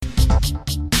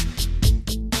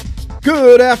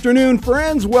Good afternoon,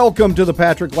 friends. Welcome to the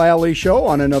Patrick Lally Show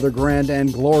on another grand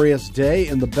and glorious day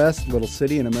in the best little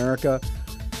city in America,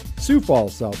 Sioux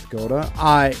Falls, South Dakota.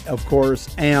 I, of course,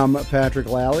 am Patrick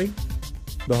Lally,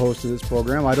 the host of this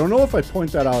program. I don't know if I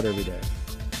point that out every day.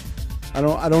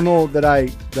 I don't know that I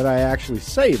actually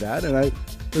say that, and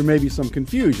there may be some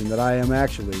confusion that I am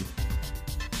actually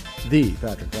the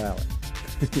Patrick Lally,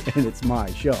 and it's my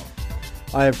show.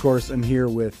 I, of course, am here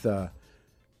with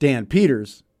Dan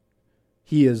Peters.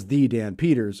 He is the Dan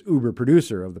Peters, Uber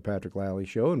producer of the Patrick Lally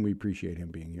Show, and we appreciate him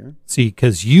being here. See,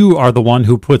 because you are the one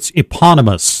who puts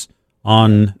eponymous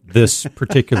on this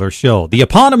particular show. The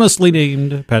eponymously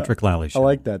named Patrick Lally Show. I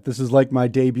like that. This is like my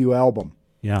debut album.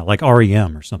 Yeah, like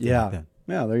REM or something like that.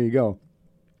 Yeah, there you go.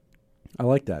 I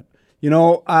like that. You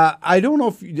know, I don't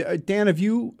know if, Dan, have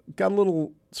you got a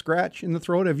little scratch in the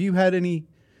throat? Have you had any...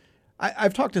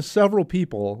 I've talked to several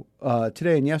people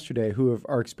today and yesterday who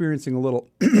are experiencing a little,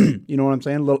 you know what I'm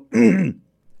saying? A little.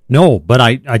 No, but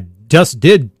I just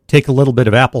did take a little bit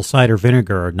of apple cider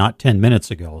vinegar not 10 minutes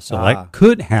ago, so that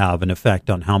could have an effect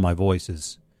on how my voice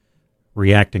is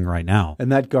reacting right now.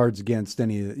 And that guards against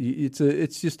any.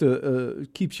 It's just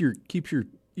keeps your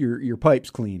pipes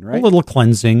clean, right? A little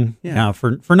cleansing,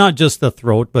 for not just the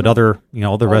throat, but other,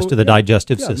 the rest of the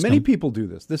digestive system. Many people do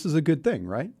this. This is a good thing,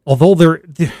 right? Although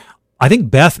I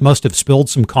think Beth must have spilled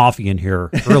some coffee in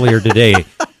here earlier today,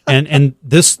 and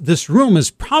this room is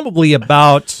probably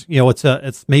about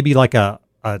it's maybe like a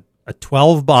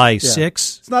 12 by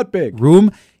 6. It's not big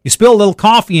room. You spill a little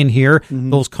coffee in here,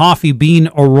 those coffee bean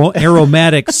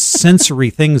aromatic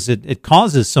sensory things. It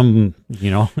causes some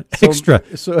extra.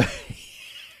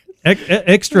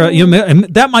 Extra,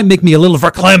 that might make me a little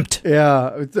verklempt.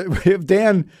 Yeah,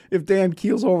 if Dan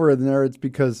keels over in there, it's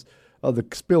because of the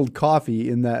spilled coffee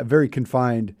in that very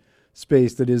confined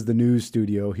space that is the news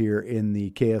studio here in the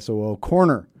KSOO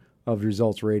corner of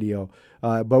Results Radio.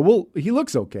 But he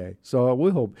looks okay, so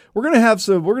we'll hope. We're going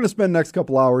to spend the next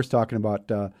couple hours talking about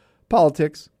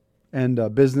politics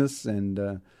and business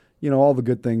and all the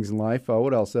good things in life.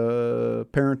 What else?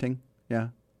 Parenting. Yeah,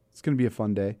 it's going to be a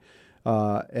fun day.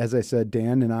 As I said,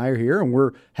 Dan and I are here, and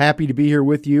we're happy to be here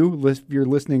with you. If you're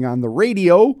listening on the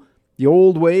radio, the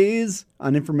old ways,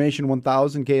 on Information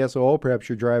 1000 KSOO, perhaps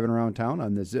you're driving around town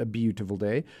on this beautiful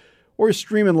day, or you're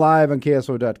streaming live on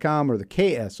KSO.com or the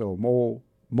KSO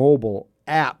mobile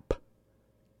app.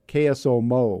 KSO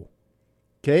Mo.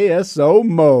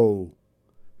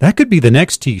 That could be the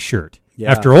next T-shirt. Yeah.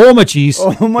 After Omacheese,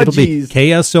 it'll be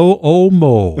KSO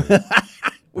Mo.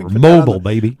 Or mobile,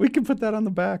 baby. We can put that on the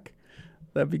back.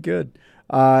 That'd be good.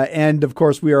 And, of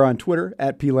course, we are on Twitter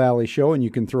at PLally Show, and you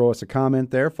can throw us a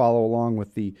comment there. Follow along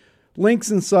with the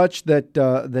links and such that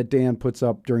Dan puts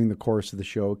up during the course of the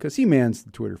show, because he mans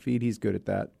the Twitter feed. He's good at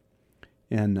that.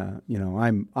 And,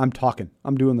 I'm talking.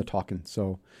 I'm doing the talking.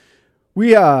 So we,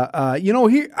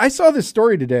 here I saw this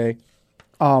story today.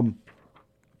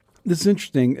 This is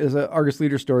interesting. It's an Argus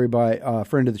Leader story by a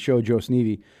friend of the show, Joe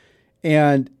Sneevy.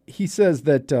 And he says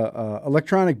that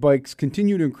electronic bikes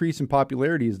continue to increase in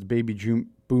popularity as the baby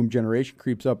boom generation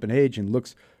creeps up in age and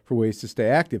looks for ways to stay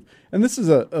active. And this is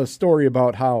a story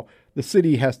about how the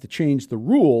city has to change the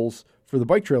rules for the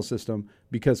bike trail system,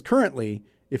 because currently,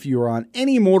 if you are on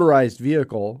any motorized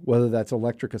vehicle, whether that's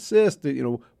electric assist,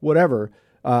 whatever,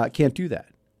 can't do that.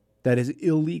 That is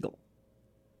illegal.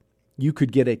 You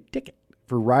could get a ticket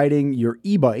for riding your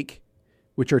e-bike,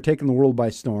 which are taking the world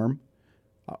by storm.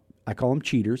 I call them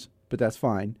cheaters, but that's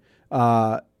fine.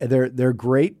 They're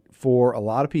great for a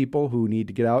lot of people who need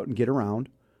to get out and get around,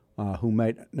 who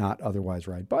might not otherwise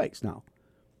ride bikes. Now,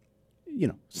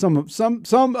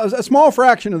 a small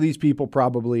fraction of these people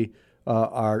probably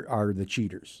are the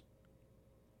cheaters.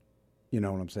 You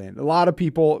know what I'm saying? A lot of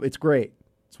people, it's great,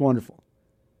 it's wonderful.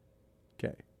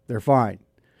 Okay, they're fine,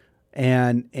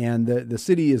 and the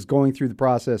city is going through the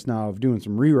process now of doing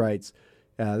some rewrites.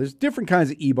 There's different kinds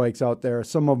of e-bikes out there.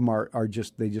 Some of them are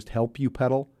just help you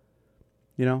pedal,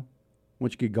 once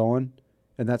you get going,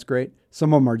 and that's great.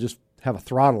 Some of them are just have a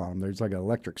throttle on them. There's like an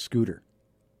electric scooter.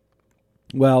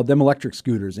 Well, them electric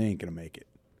scooters ain't going to make it.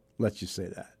 Let's just say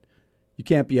that. You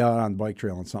can't be out on the bike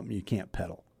trail on something you can't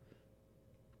pedal.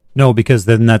 No, because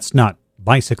then that's not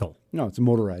bicycle. No, it's a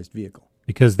motorized vehicle.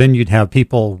 Because then you'd have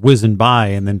people whizzing by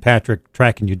and then Patrick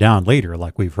tracking you down later,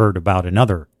 like we've heard about in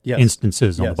other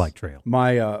instances on the bike trail.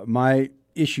 My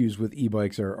issues with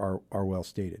e-bikes are well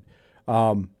stated,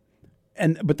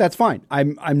 but that's fine.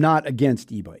 I'm not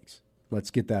against e-bikes.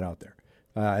 Let's get that out there.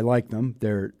 I like them.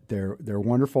 They're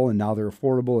wonderful, and now they're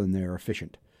affordable and they're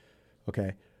efficient.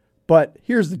 Okay, but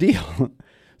here's the deal.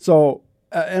 So,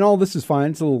 and all this is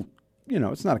fine. It's a little,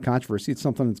 it's not a controversy. It's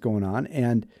something that's going on,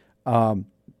 and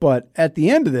But at the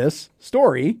end of this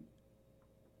story,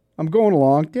 I'm going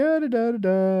along.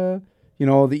 The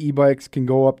e-bikes can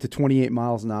go up to 28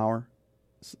 miles an hour.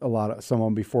 Some of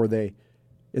them before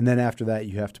and then after that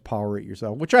you have to power it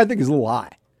yourself, which I think is a little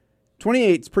high.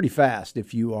 28 is pretty fast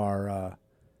if you are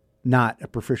not a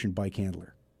proficient bike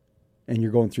handler and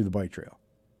you're going through the bike trail.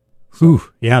 Whew,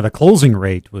 yeah, the closing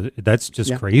rate, that's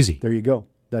just crazy. There you go.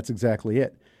 That's exactly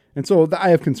it. And so I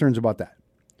have concerns about that.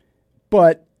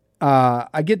 But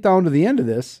I get down to the end of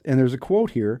this, and there's a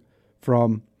quote here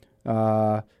from,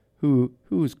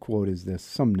 whose quote is this?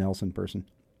 Some Nelson person.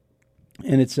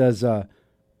 And it says,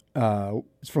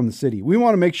 it's from the city. We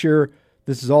want to make sure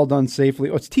this is all done safely.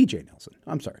 Oh, it's TJ Nelson.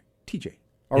 I'm sorry. TJ.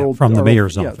 From the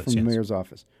mayor's office. From the mayor's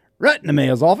office. Right in the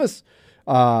mayor's office.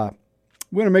 We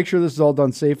want to make sure this is all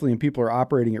done safely and people are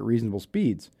operating at reasonable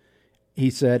speeds. He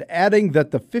said, adding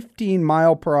that the 15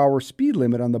 mile per hour speed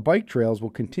limit on the bike trails will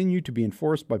continue to be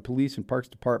enforced by police and parks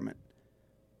department.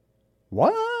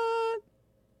 What?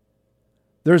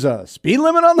 There's a speed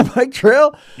limit on the bike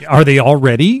trail? Are they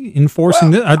already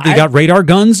enforcing this? They got radar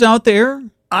guns out there?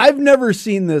 I've never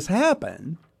seen this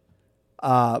happen.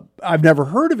 I've never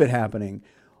heard of it happening.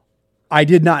 I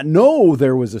did not know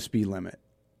there was a speed limit.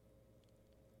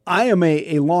 I am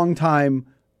a longtime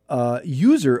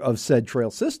user of said trail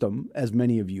system, as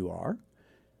many of you are.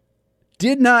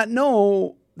 Did not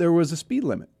know there was a speed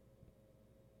limit.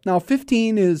 Now,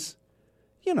 15 is,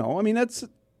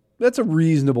 that's a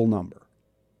reasonable number.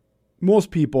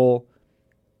 Most people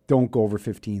don't go over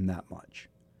 15 that much.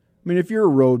 I mean, if you're a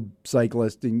road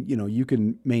cyclist and, you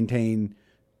can maintain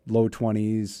low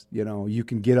 20s, you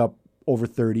can get up over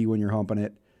 30 when you're humping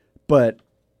it. But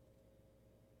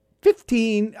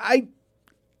 15,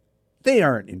 they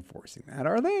aren't enforcing that,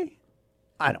 are they?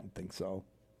 I don't think so.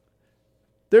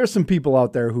 There are some people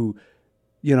out there who,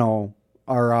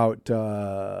 are out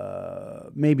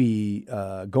maybe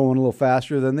going a little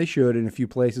faster than they should in a few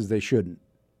places they shouldn't.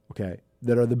 Okay,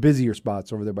 that are the busier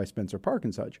spots over there by Spencer Park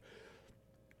and such.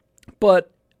 But,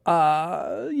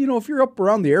 if you're up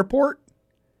around the airport,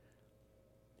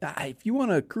 if you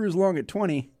want to cruise along at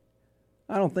 20,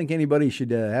 I don't think anybody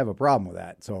should have a problem with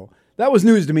that. So that was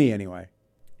news to me anyway.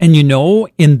 And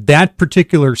in that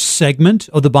particular segment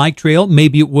of the bike trail,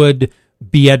 maybe it would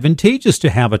be advantageous to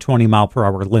have a 20 mile per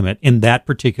hour limit in that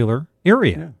particular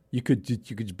area. Yeah. You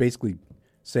could basically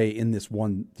say in this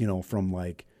one, from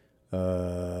like,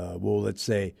 let's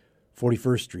say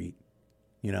 41st Street,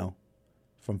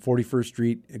 from 41st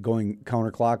Street going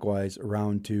counterclockwise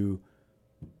around to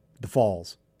the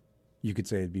Falls, you could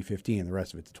say it'd be 15 and the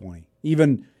rest of it's 20.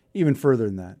 Even further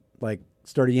than that, like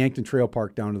start at Yankton Trail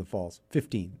Park down to the Falls,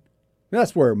 15.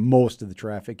 That's where most of the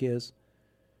traffic is.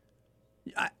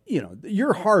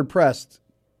 You're hard pressed.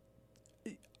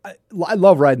 I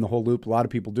love riding the whole loop. A lot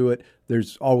of people do it.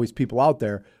 There's always people out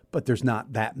there, but there's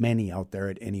not that many out there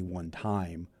at any one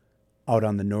time out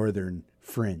on the northern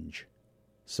fringe.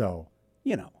 So,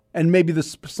 and maybe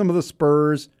some of the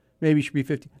spurs maybe should be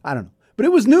 50. I don't know. But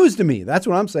it was news to me. That's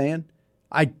what I'm saying.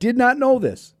 I did not know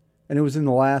this. And it was in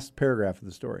the last paragraph of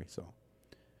the story. So,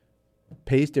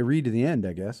 pays to read to the end,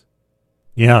 I guess.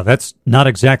 Yeah, that's not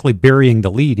exactly burying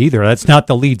the lead either. That's not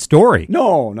the lead story.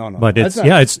 No. But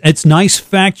it's nice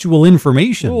factual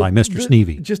information by Mr.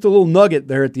 Sneevy. Just a little nugget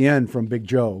there at the end from Big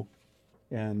Joe,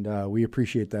 and we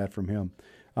appreciate that from him.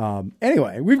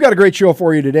 Anyway, we've got a great show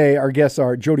for you today. Our guests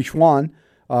are Jody Schwan,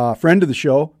 friend of the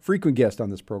show, frequent guest on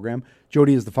this program.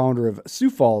 Jody is the founder of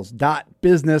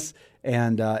SiouxFalls.business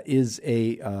and is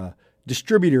a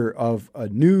distributor of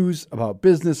news about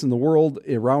business in the world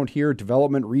around here,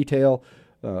 development, retail,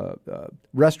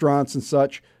 restaurants and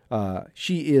such.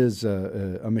 She is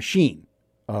a machine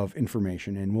of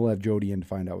information, and we'll have Jody in to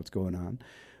find out what's going on.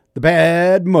 The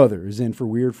Bad Mother is in for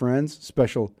Weird Friends.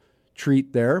 Special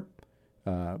treat there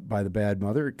by the Bad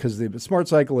Mother, because the Smart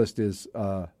Cyclist is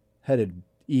headed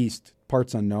east,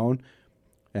 parts unknown,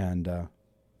 and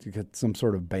you got some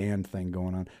sort of band thing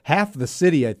going on. Half the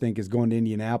city, I think, is going to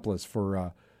Indianapolis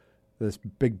for this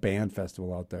big band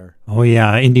festival out there. Oh,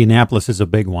 yeah. Indianapolis is a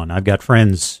big one. I've got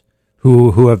friends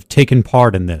who have taken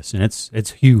part in this, and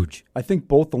it's huge. I think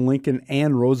both the Lincoln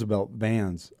and Roosevelt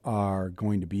bands are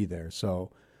going to be there.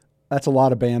 So that's a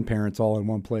lot of band parents all in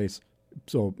one place.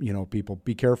 So, people,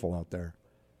 be careful out there.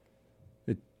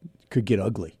 It could get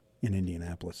ugly in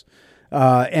Indianapolis.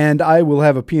 And I will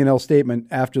have a P&L statement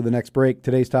after the next break.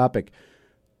 Today's topic,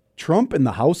 Trump in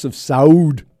the House of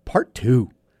Saud, Part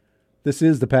 2. This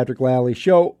is the Patrick Lally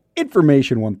Show,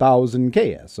 Information 1000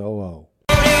 KSOO.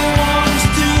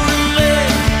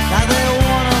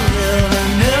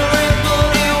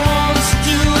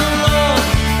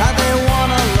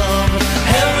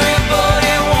 Everybody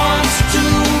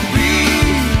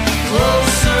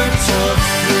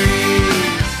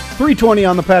 3:20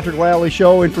 on the Patrick Lally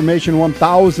Show, information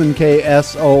 1000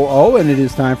 KSOO, and it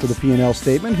is time for the P&L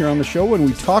statement here on the show when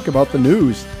we talk about the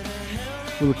news.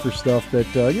 We look for stuff that,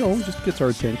 just gets our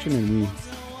attention and we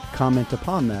comment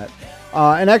upon that.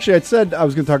 And actually, I said I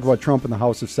was going to talk about Trump and the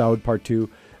House of Saud, part 2.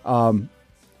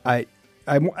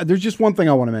 There's just one thing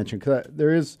I want to mention,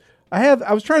 because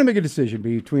I was trying to make a decision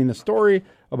between the story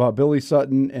about Billy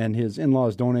Sutton and his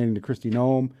in-laws donating to Kristi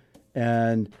Noem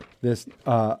and this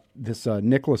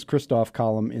Nicholas Kristof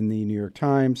column in the New York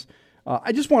Times.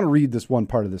 I just want to read this one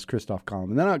part of this Kristof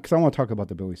column, and then because I want to talk about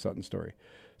the Billy Sutton story.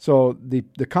 So the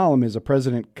column is a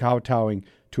president kowtowing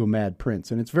to a mad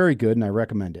prince, and it's very good, and I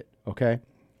recommend it. Okay.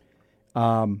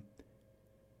 But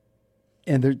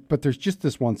there's just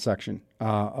this one section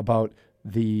about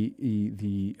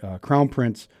the Crown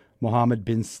Prince Mohammed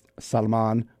bin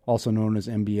Salman, also known as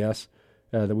MBS,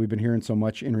 that we've been hearing so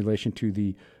much in relation to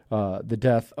the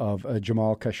death of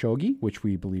Jamal Khashoggi, which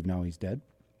we believe now he's dead.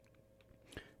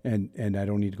 And I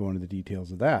don't need to go into the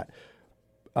details of that.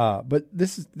 But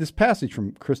this passage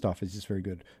from Kristof is just very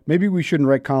good. Maybe we shouldn't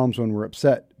write columns when we're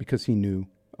upset because he knew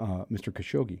Mr.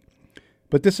 Khashoggi.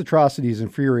 But this atrocity is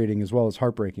infuriating as well as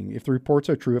heartbreaking. If the reports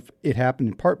are true, if it happened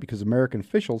in part because American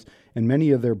officials and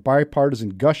many of their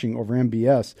bipartisan gushing over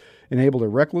MBS enabled a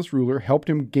reckless ruler, helped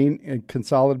him gain and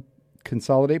consolidate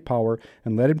power,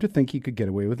 and led him to think he could get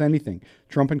away with anything.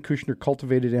 Trump and Kushner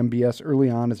cultivated MBS early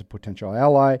on as a potential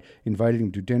ally, invited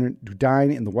him to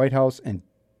dine in the White House, and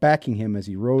backing him as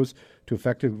he rose to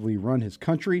effectively run his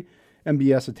country.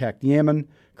 MBS attacked Yemen,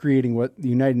 creating what the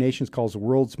United Nations calls the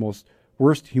world's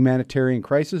worst humanitarian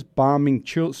crisis, bombing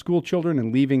school children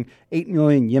and leaving 8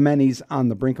 million Yemenis on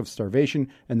the brink of starvation,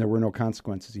 and there were no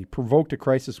consequences. He provoked a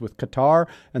crisis with Qatar,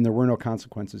 and there were no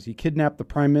consequences. He kidnapped the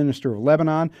prime minister of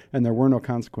Lebanon, and there were no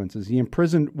consequences. He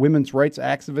imprisoned women's rights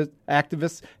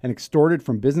activists and extorted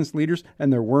from business leaders,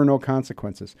 and there were no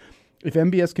consequences. If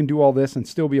MBS can do all this and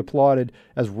still be applauded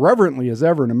as reverently as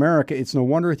ever in America, it's no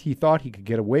wonder he thought he could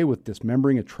get away with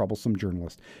dismembering a troublesome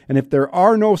journalist. And if there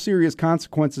are no serious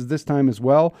consequences this time as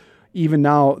well, even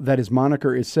now that his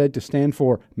moniker is said to stand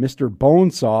for Mr.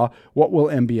 Bonesaw, what will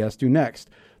MBS do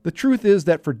next? The truth is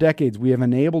that for decades we have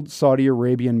enabled Saudi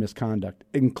Arabian misconduct,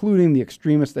 including the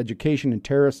extremist education and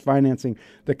terrorist financing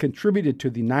that contributed to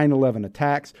the 9/11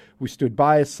 attacks. We stood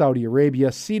by as Saudi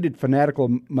Arabia seeded fanatical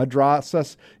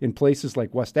madrasas in places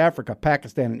like West Africa,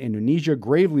 Pakistan, and Indonesia,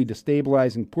 gravely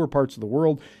destabilizing poor parts of the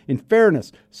world. In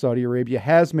fairness, Saudi Arabia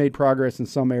has made progress in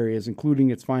some areas, including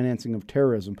its financing of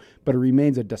terrorism, but it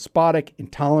remains a despotic,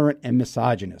 intolerant, and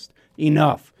misogynist.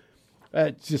 Enough.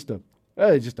 It's just a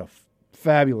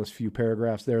fabulous few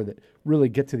paragraphs there that really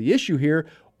get to the issue here.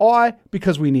 Why?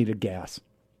 Because we needed gas.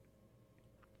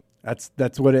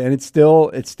 That's what and it's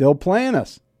still playing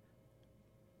us.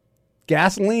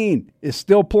 Gasoline is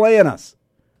still playing us.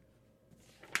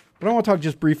 But I want to talk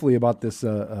just briefly about this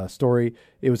story.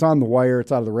 It was on The Wire.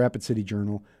 It's out of the Rapid City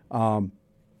Journal.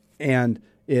 And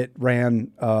it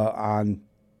ran on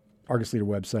Argus Leader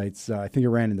websites. I think it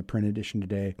ran in the print edition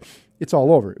today. It's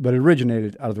all over, but it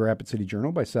originated out of the Rapid City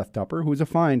Journal by Seth Tupper, who is a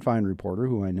fine reporter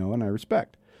who I know and I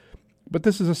respect. But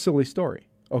this is a silly story,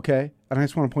 okay? And I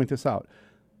just want to point this out.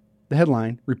 The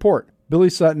headline, report, Billy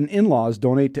Sutton in-laws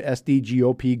donate to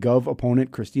SD-GOP Gov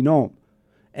opponent Kristi Noem.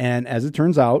 And as it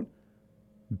turns out,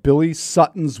 Billy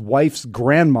Sutton's wife's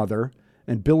grandmother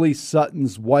and Billy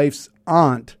Sutton's wife's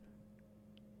aunt,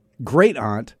 great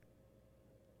aunt,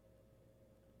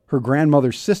 her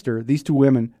grandmother's sister, these two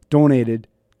women donated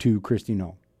to Kristi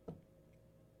Noem.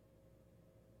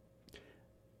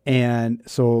 And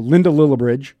so Linda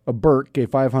Lillibridge of Burke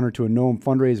gave $500 to a Noem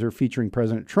fundraiser featuring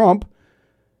President Trump.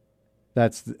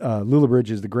 That's Lillibridge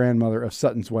is the grandmother of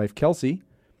Sutton's wife, Kelsey.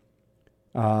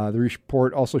 The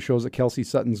report also shows that Kelsey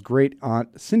Sutton's great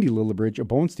aunt, Cindy Lillibridge of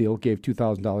Bonesteel, gave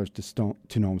 $2,000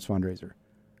 to Noem's fundraiser.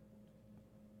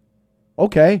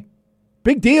 Okay,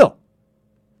 big deal.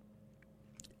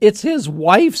 It's his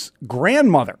wife's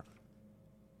grandmother.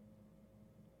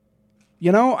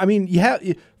 You know, I mean,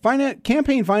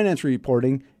 campaign finance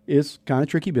reporting is kind of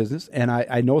tricky business, and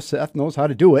I know Seth knows how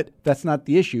to do it. That's not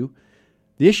the issue.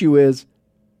 The issue is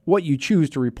what you choose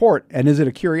to report. And is it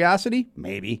a curiosity?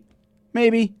 Maybe.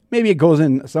 Maybe it goes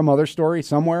in some other story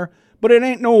somewhere, but it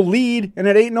ain't no lead and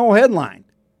it ain't no headline.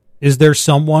 Is there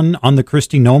someone on the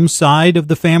Kristi Noem side of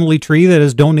the family tree that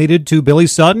has donated to Billy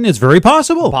Sutton? It's very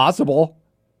possible.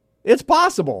 It's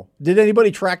possible. Did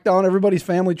anybody track down everybody's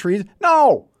family trees?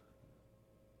 No.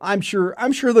 I'm sure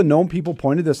the Noem people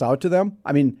pointed this out to them.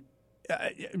 I mean,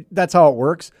 that's how it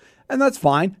works. And that's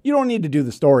fine. You don't need to do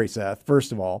the story, Seth,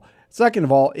 first of all. Second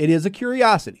of all, it is a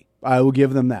curiosity. I will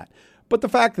give them that. But the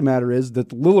fact of the matter is that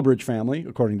the Lillibridge family,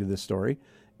 according to this story,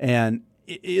 and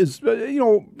is,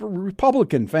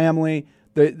 Republican family,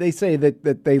 they say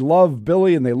that they love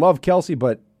Billy and they love Kelsey,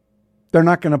 but they're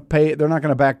not going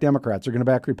to back Democrats. They're going to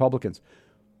back Republicans.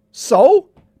 So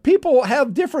people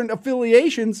have different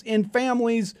affiliations in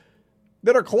families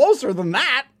that are closer than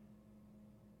that.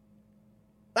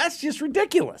 That's just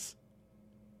ridiculous.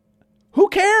 Who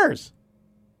cares?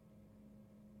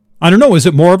 I don't know. Is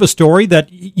it more of a story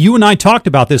that you and I talked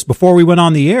about this before we went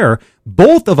on the air?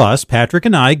 Both of us, Patrick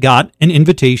and I, got an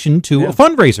invitation to a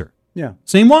fundraiser. Yeah.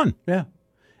 Same one. Yeah.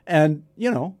 And,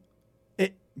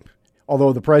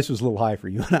 although the price was a little high for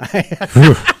you and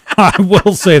I. I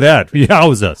will say that. Yeah, it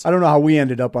was us. I don't know how we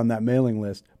ended up on that mailing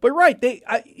list. But right,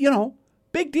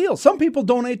 big deal. Some people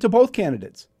donate to both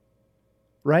candidates.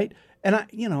 Right? And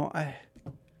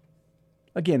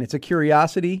again, it's a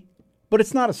curiosity, but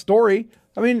it's not a story.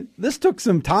 I mean, this took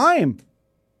some time.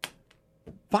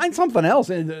 Find something else.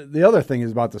 And the other thing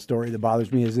is about the story that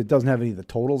bothers me is it doesn't have any of the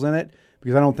totals in it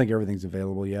because I don't think everything's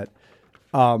available yet.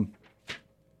 What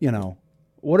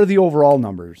are the overall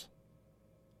numbers?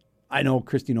 I know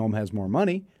Kristi Noem has more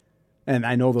money, and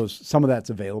I know some of that's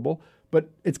available, but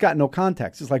it's got no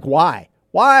context. It's like, why?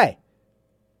 Why?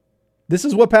 This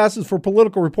is what passes for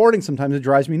political reporting. Sometimes it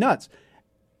drives me nuts.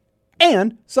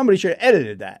 And somebody should have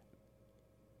edited that.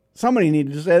 Somebody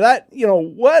needed to say that,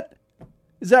 what?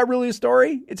 Is that really a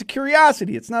story? It's a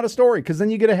curiosity. It's not a story, because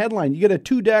then you get a headline. You get a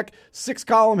 2-deck,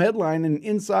 6-column headline and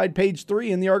inside page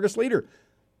 3 in the Argus Leader.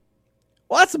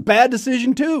 Well, that's a bad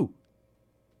decision, too.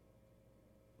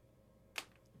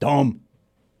 Dumb.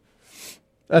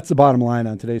 That's the bottom line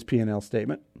on today's P&L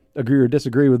statement. Agree or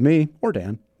disagree with me or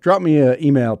Dan. Drop me an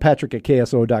email,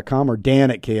 patrick@kso.com or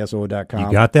dan@kso.com.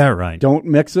 You got that right. Don't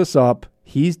mix us up.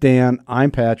 He's Dan.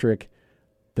 I'm Patrick.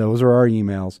 Those are our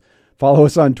emails. Follow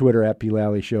us on Twitter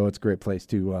 @PLally Show. It's a great place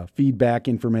to feedback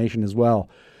information as well.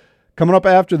 Coming up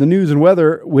after the news and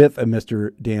weather with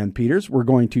Mr. Dan Peters, we're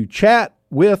going to chat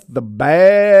with the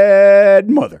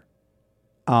bad mother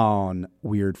on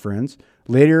Weird Friends.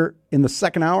 Later in the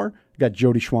second hour, we got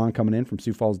Jody Schwan coming in from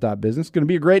Sioux Falls Business. It's going to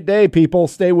be a great day, people.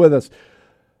 Stay with us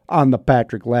on the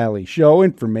Patrick Lally Show.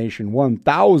 Information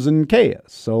 1000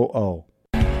 KSOO.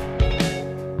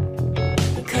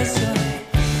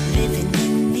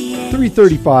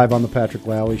 3:35 on the Patrick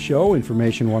Lally Show.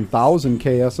 Information 1000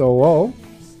 KSOO.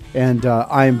 And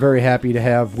I am very happy to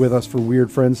have with us for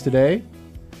Weird Friends today.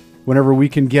 Whenever we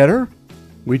can get her,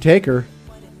 we take her.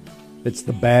 It's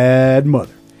the bad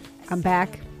mother. I'm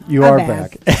back. You are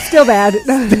back. Still bad.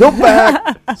 Still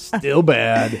back. Still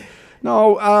bad.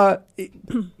 No,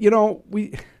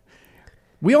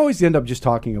 we always end up just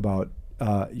talking about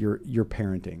your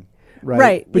parenting, right?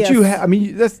 Right. But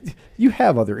yes. you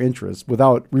have other interests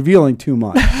without revealing too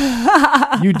much.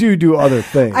 You do other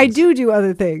things. I do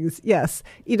other things. Yes.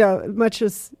 Much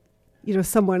as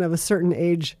someone of a certain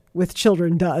age with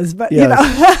children does, but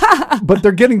yes. But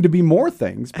they're getting to be more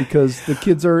things because the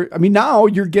kids are, now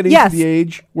you're getting to the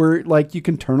age where you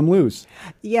can turn them loose.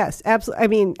 Yes,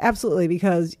 absolutely. Absolutely.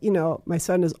 Because, my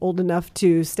son is old enough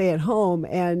to stay at home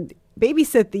and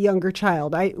babysit the younger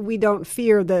child. We don't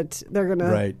fear that they're going to,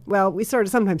 right. Well, we sort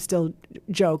of sometimes still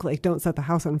joke, don't set the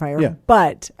house on fire. Yeah.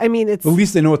 But it's. At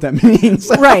least they know what that means.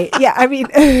 Right. Yeah.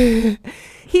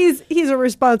 He's a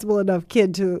responsible enough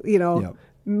kid to, Yep.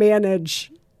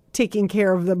 manage taking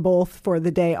care of them both for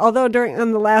the day. Although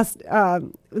on the last,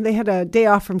 when they had a day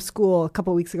off from school a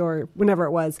couple of weeks ago or whenever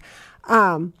it was,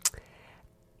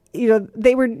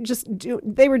 they were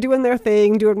they were doing their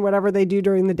thing, doing whatever they do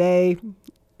during the day,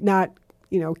 not,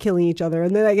 killing each other.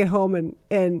 And then I get home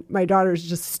and my daughter's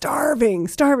just starving.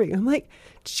 I'm like,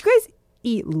 did you guys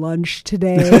eat lunch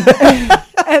today?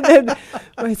 And then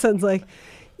my son's like,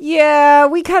 yeah,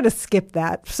 we kind of skipped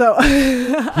that. So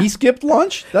he skipped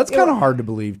lunch? That's kind of hard to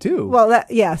believe too. Well,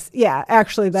 yes. Yeah,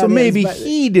 actually that is. So maybe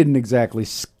he didn't exactly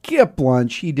skip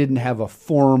lunch. He didn't have a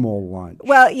formal lunch.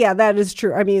 Well, yeah, that is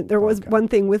true. There was one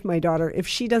thing with my daughter. If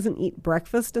she doesn't eat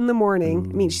breakfast in the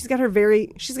morning, she's got a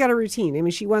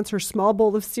routine. She wants her small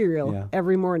bowl of cereal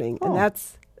every morning. And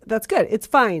that's good. It's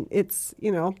fine. It's,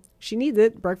 she needs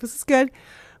it. Breakfast is good.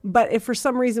 But if for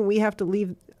some reason we have to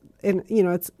leave, and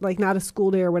it's not a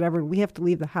school day or whatever, and we have to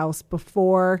leave the house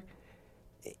before,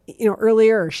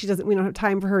 earlier, or we don't have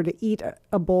time for her to eat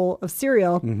a bowl of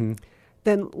cereal,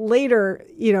 then later,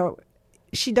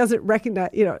 she doesn't recognize,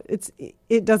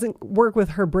 it doesn't work with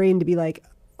her brain to be like,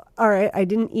 all right, I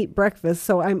didn't eat breakfast,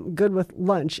 so I'm good with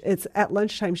lunch. It's at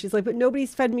lunchtime. She's like, but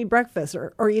nobody's fed me breakfast.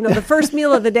 Or you know, the first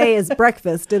meal of the day is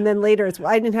breakfast. And then later it's,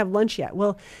 well, I didn't have lunch yet.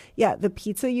 Well, yeah, the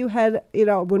pizza you had, you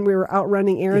know, when we were out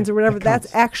running errands or whatever,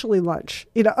 that's actually lunch.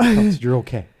 You know, you're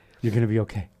okay. You're going to be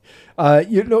okay.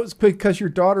 You know, it's because your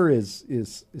daughter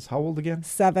is how old again?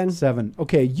 7. 7.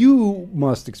 Okay, you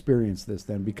must experience this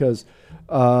then, because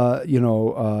you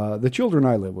know, the children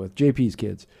I live with, JP's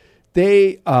kids,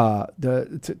 they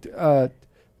the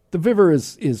Viver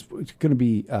is going to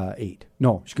be 8.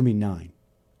 No, she's going to be 9.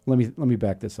 Let me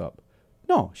back this up.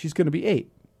 No, she's going to be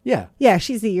 8. Yeah. Yeah,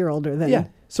 she's a year older than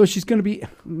So she's going to be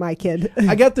my kid.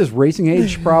 I got this racing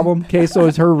age problem. Okay,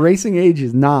 so her racing age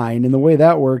is 9, and the way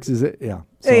that works is I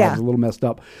was a little messed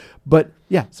up. But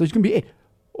yeah, so she's going to be 8.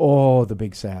 Oh, the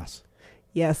big sass.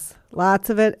 Yes, lots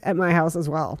of it at my house as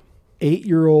well.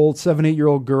 8-year-old, 7,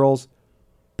 8-year-old girls,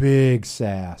 big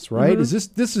sass, right?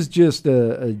 Mm-hmm. This is just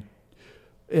a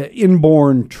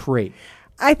inborn trait.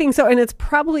 I think so, and it's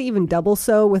probably even double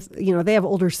so with, you know, they have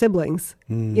older siblings,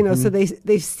 you know, so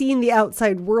they've seen the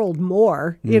outside world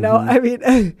more, you know, I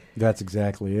mean. That's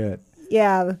exactly it.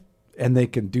 Yeah. And they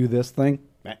can do this thing.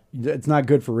 It's not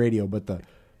good for radio, but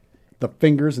the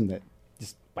fingers and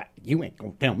you ain't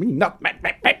gonna tell me nothing.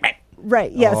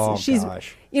 Right, yes. Oh, she's,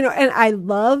 gosh. you know, and I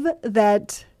love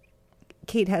that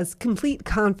Kate has complete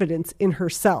confidence in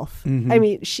herself. I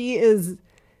mean, she is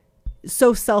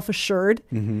so self-assured,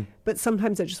 but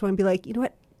sometimes I just want to be like, you know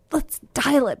what, let's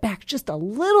dial it back just a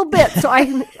little bit so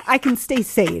I can stay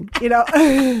sane, you know.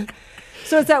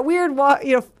 So it's that weird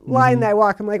line that I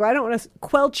walk. I'm like, well, I don't want to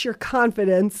squelch your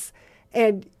confidence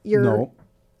and your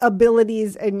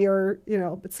abilities and your, you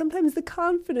know, but sometimes the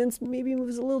confidence maybe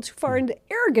moves a little too far into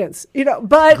arrogance, you know,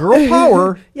 but girl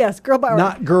power. Yes, girl power.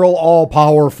 Not girl all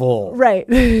powerful.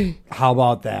 Right. How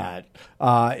about that?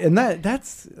 And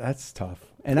that's tough.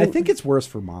 And I think it's worse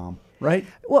for mom, right?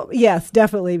 Well, yes,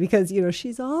 definitely, because, you know,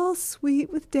 she's all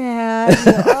sweet with dad.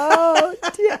 You know, oh,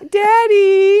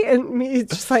 daddy. And me,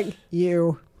 it's just like,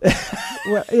 you.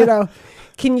 Well, you know,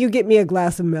 can you get me a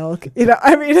glass of milk? You know,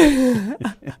 I mean.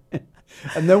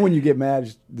 And then when you get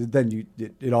mad, then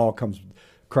it all comes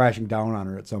crashing down on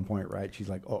her at some point, right? She's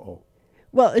like, uh-oh.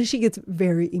 Well, and she gets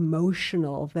very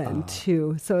emotional then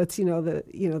too. So it's, you know,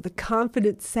 the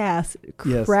confident sass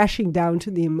crashing down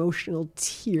to the emotional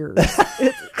tears.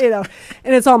 You know,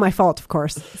 and it's all my fault, of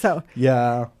course. So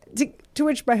yeah. To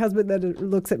which my husband then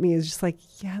looks at me and is just like,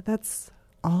 yeah, that's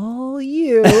all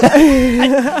you.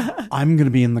 I'm going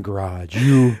to be in the garage.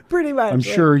 You pretty much. I'm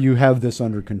sure you have this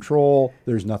under control.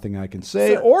 There's nothing I can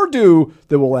say or do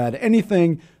that will add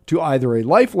anything to either a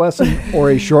life lesson or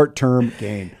a short-term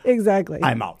gain. Exactly.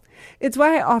 I'm out. It's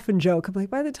why I often joke. I'm like,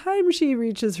 by the time she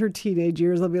reaches her teenage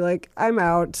years, I'll be like, I'm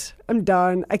out. I'm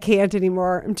done. I can't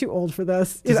anymore. I'm too old for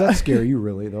this. Does that scare you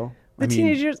really, though?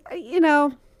 Teenage years, you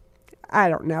know, I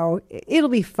don't know. It'll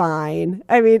be fine.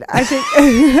 I mean, I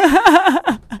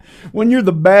think when you're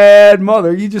the bad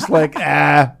mother, you just like,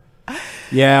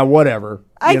 yeah, whatever.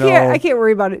 I can't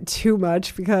worry about it too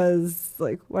much because,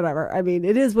 like, whatever. I mean,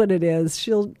 it is what it is.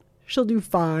 She'll do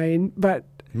fine, but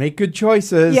make good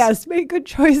choices. Yes, make good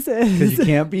choices because you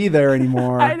can't be there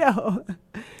anymore. I know.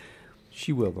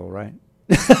 She will, though, right?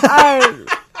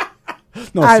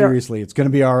 No, seriously, it's going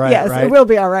to be all right. Yes, right? It will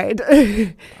be all right.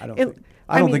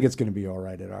 I don't think it's going to be all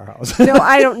right at our house. No,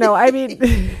 I don't know. I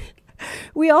mean,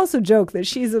 we also joke that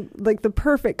she's like the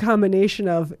perfect combination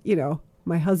of, you know,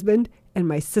 my husband and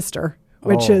my sister,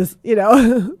 which is, you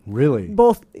know, really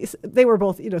they were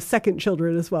both, you know, second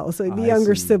children as well. So the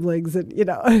younger siblings and, you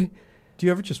know. Do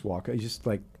you ever just walk? You just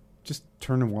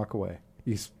turn and walk away.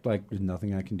 You like, there's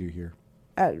nothing I can do here.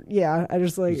 Yeah. I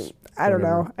just like, I don't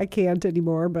know. I can't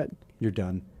anymore, but. You're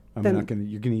done. I'm not going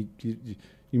to,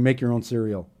 you make your own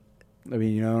cereal. I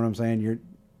mean, you know what I'm saying?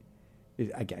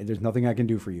 There's nothing I can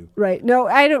do for you. Right. No,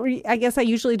 I don't. I guess I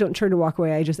usually don't turn to walk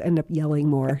away. I just end up yelling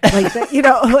more. Like, that, you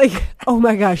know, like, oh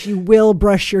my gosh, you will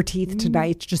brush your teeth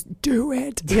tonight. Just do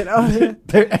it. You know?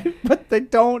 But they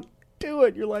don't do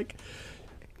it. You're like,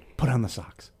 put on the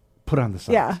socks. Put on the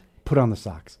socks. Yeah. Put on the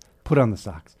socks. Put on the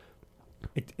socks.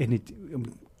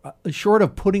 Short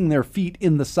of putting their feet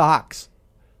in the socks.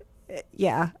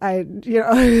 Yeah. You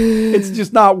know. It's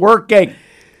just not working.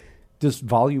 Does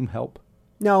volume help?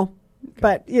 No.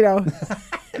 But, you know.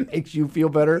 It makes you feel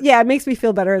better? Yeah, it makes me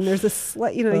feel better. And there's a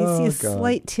slight, you know, you see a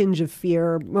slight tinge of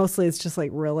fear. Mostly it's just like,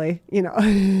 really, you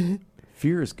know.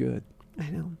 Fear is good.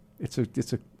 I know.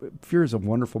 Fear is a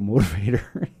wonderful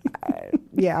motivator.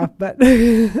 Yeah, but.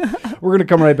 We're going to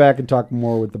come right back and talk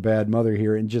more with the bad mother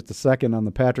here in just a second on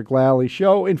the Patrick Lally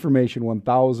Show. Information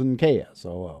 1000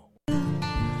 KSOO.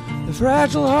 The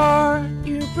fragile heart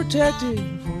you protected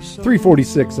for so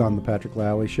 346 on the Patrick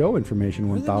Lally Show, Information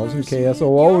 1000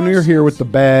 KSOO, and we're here with the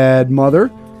Bad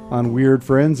Mother on Weird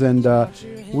Friends, and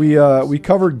we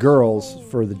covered girls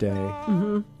for the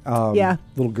day. Yeah,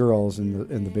 little girls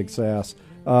in the big sass.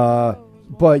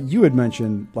 But you had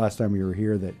mentioned last time we were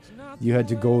here that you had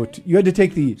to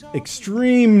take the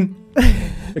extreme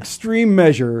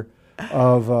measure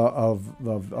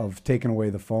of taking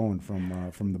away the phone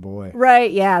from the boy.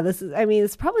 right. Yeah,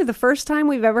 it's probably the first time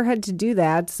we've ever had to do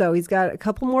that. So he's got a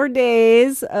couple more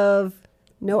days of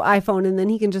no iPhone, and then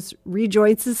he can just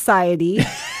rejoin society.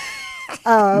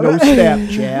 No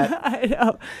Snapchat. I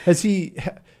know.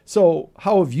 So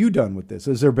how have you done with this?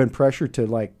 Has there been pressure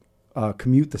to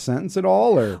commute the sentence at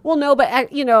all, or? Well, no, but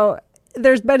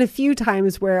there's been a few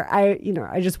times where I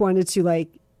just wanted to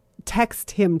text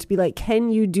him to be like,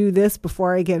 can you do this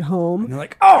before I get home? And you're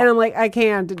like, oh, and I'm like, I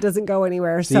can't. It doesn't go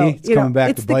anywhere. See, so it's coming back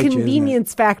it's to the bite you,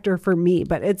 convenience factor for me,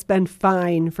 but it's been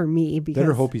fine for me because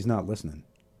better hope he's not listening.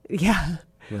 Yeah.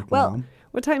 Like, well, Mom.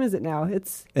 what time is it now?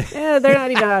 It's they're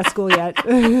not even out of school yet.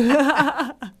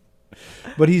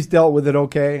 But he's dealt with it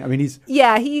okay. I mean,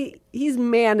 he's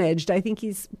managed. I think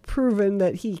he's proven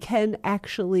that he can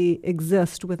actually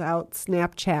exist without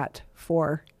Snapchat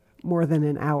for more than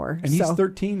an hour. And he's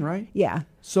 13, right? Yeah.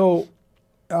 So,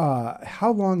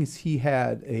 how long has he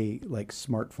had a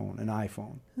smartphone, an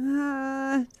iPhone?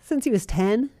 Since he was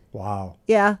 10. Wow.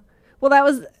 Yeah. Well, that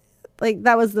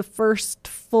was the first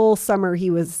full summer he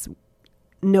was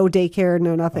no daycare,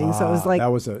 no nothing. So it was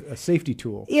that was a safety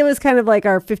tool. It was kind of like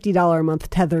our $50 a month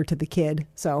tether to the kid.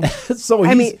 So, so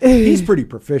he's pretty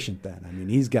proficient then. I mean,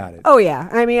 he's got it. Oh yeah.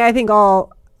 I mean, I think all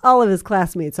of his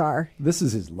classmates are. This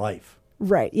is his life.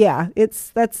 Right. Yeah.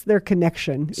 That's their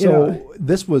connection. So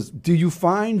do you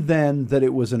find then that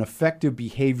it was an effective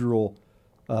behavioral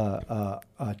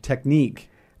technique?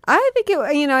 I think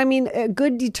a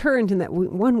good deterrent in that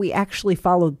we actually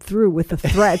followed through with the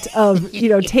threat of,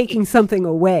 taking something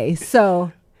away.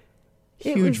 So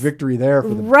huge victory there for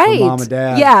for mom and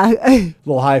dad. Yeah.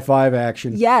 Little high five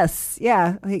action. Yes.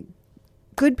 Yeah.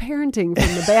 Good parenting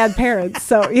from the bad parents.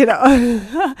 So,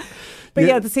 but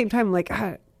at the same time, I'm like,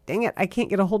 dang it, I can't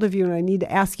get a hold of you and I need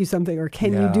to ask you something, or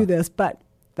can you do this? But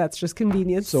that's just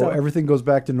convenience. So everything goes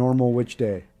back to normal which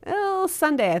day? Oh,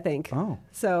 Sunday, I think. Oh.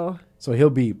 So he'll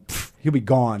be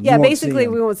gone. Yeah, basically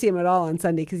we won't see him at all on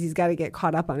Sunday because he's got to get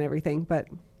caught up on everything. But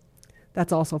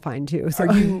that's also fine too. So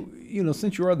are you,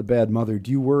 since you are the bad mother, do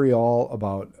you worry all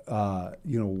about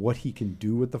what he can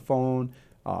do with the phone,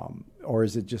 or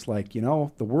is it just the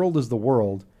world is the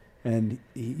world, and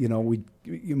we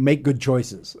make good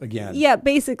choices again? Yeah,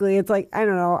 basically it's I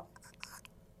don't know.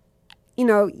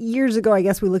 Years ago, I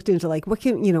guess we looked into what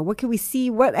can we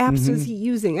see? What apps is he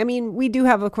using? I mean, we do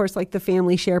have, of course, the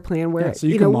family share plan where so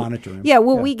you can monitor him. Yeah,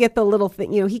 we get the little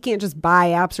thing. He can't just buy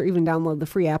apps or even download the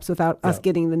free apps without us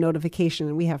getting the notification,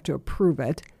 and we have to approve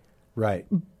it. Right.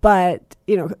 But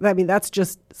that's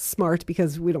just smart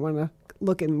because we don't want to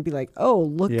look and be like, oh,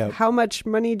 look, how much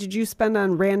money did you spend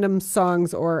on random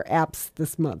songs or apps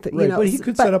this month? Right, but he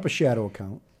could set up a shadow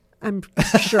account. I'm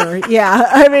sure. Yeah.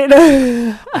 I mean,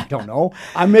 I don't know.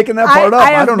 I'm making that part up.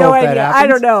 I don't know if that happens. I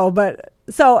don't know. But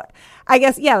so I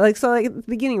guess, at the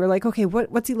beginning, we're like, okay,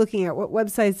 what's he looking at? What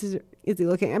websites is he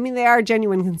looking at? I mean, they are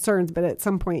genuine concerns, but at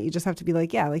some point you just have to be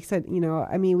like, like I said,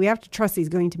 we have to trust he's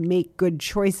going to make good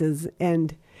choices.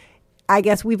 And I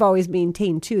guess we've always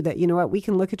maintained too that, we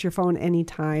can look at your phone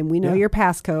anytime. We know your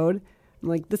passcode. I'm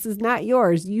like, this is not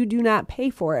yours. You do not pay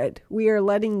for it. We are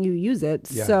letting you use it.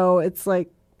 Yeah. So it's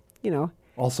like,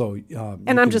 Also,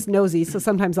 and I'm just nosy, so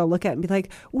sometimes I'll look at it and be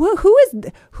like, "Well,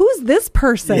 who's this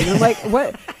person?" I'm like,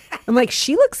 "What?" I'm like,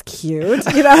 "She looks cute,"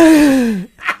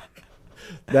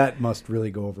 That must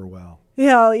really go over well.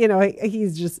 Yeah,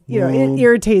 he's just, it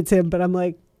irritates him, but I'm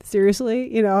like,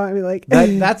 seriously, I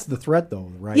mean, that's the threat,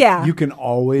 though, right? Yeah, you can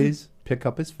always pick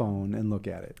up his phone and look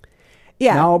at it.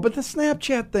 Yeah. No, but the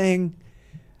Snapchat thing,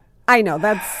 I know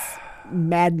that's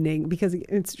maddening because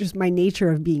it's just my nature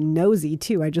of being nosy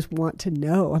too. I just want to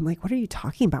know. I'm like, what are you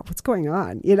talking about? What's going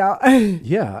on?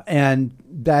 Yeah, and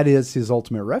that is his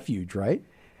ultimate refuge, right?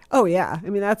 Oh yeah. I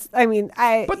mean,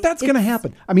 but that's going to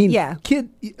happen. I mean,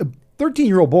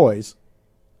 13-year-old boys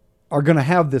are going to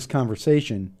have this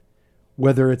conversation,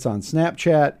 whether it's on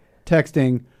Snapchat,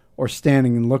 texting, or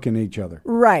standing and looking at each other.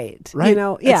 Right.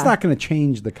 It's not going to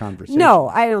change the conversation. No,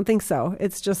 I don't think so.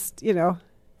 It's just,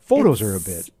 photos are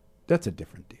that's a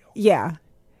different deal. Yeah.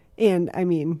 And I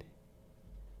mean,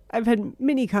 I've had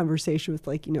many conversations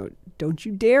with don't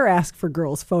you dare ask for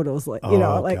girls' photos. I'm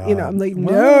like, no.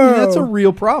 Well, that's a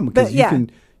real problem because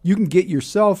you can get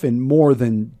yourself in more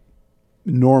than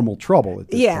normal trouble at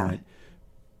this Yeah. point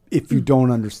if you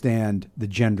don't understand the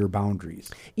gender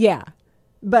boundaries. Yeah.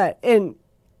 And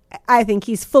I think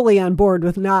he's fully on board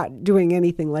with not doing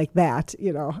anything like that,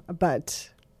 but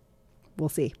we'll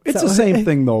see. It's So- the same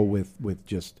thing though with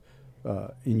just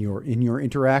in your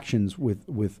interactions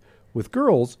with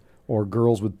girls or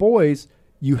girls with boys,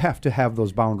 you have to have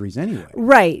those boundaries anyway.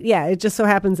 Right. Yeah. It just so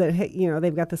happens that,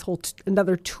 they've got this whole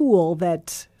another tool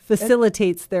that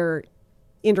facilitates their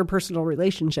interpersonal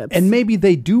relationships. And maybe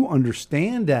they do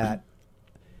understand that.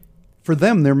 For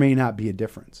them, there may not be a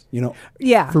difference.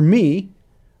 Yeah. For me,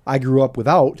 I grew up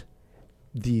without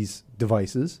these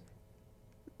devices.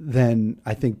 Then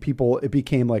I think it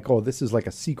became like, oh, this is like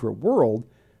a secret world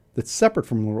that's separate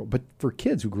from the world. But for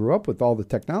kids who grew up with all the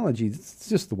technology, it's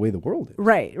just the way the world is.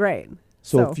 Right. Right.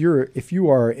 So if you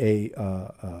are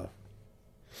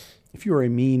a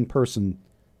mean person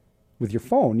with your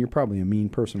phone, you're probably a mean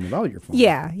person without your phone.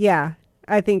 Yeah. Yeah.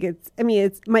 I think it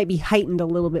might be heightened a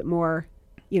little bit more,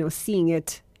 seeing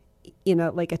it in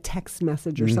a text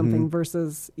message or something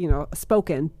versus,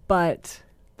 spoken, but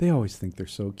they always think they're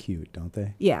so cute, don't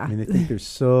they? Yeah. I mean, they think they're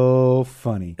so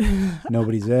funny.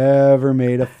 Nobody's ever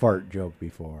made a fart joke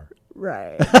before.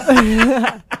 right.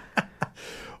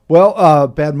 Well,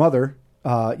 bad mother,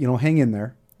 hang in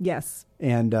there Yes.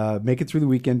 and make it through the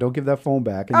weekend. Don't give that phone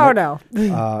back. And Oh, no.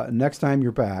 Next time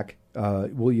you're back,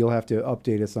 you'll have to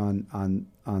update us on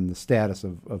the status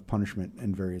of punishment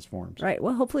in various forms. Right.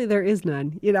 Well, hopefully there is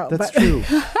none, That's true.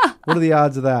 What are the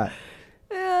odds of that?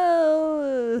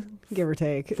 Give or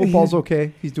take. Football's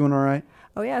okay. He's doing all right.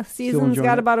 Oh, yeah. Still Season's enjoying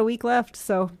got it? about a week left.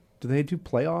 So, Do they do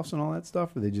playoffs and all that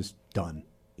stuff? Or are they just done?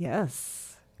 yes.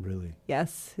 Really?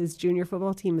 Yes. His junior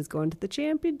football team is going to the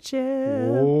championships.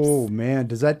 Oh, man.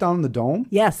 Does that down in the Dome?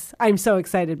 Yes. I'm so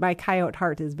excited. My coyote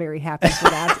heart is very happy for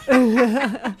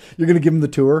that. You're going to give him the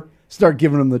tour? Start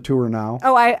giving him the tour now.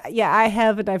 Oh, I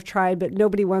have, and I've tried, but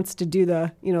nobody wants to do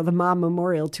the mom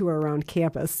memorial tour around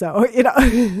campus. So,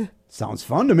 Sounds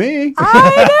fun to me.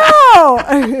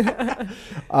 I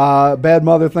know. Bad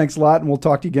mother, thanks a lot, and we'll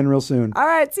talk to you again real soon. All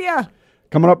right. See ya.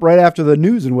 Coming up right after the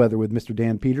news and weather with Mr.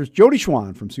 Dan Peters, Jody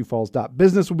Schwan from Sioux Falls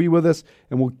Business will be with us,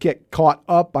 and we'll get caught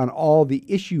up on all the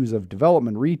issues of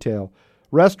development, retail,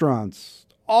 restaurants,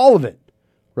 all of it,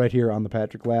 right here on the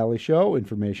Patrick Lally Show,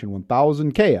 Information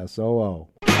 1000 KSOO.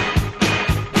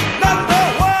 Number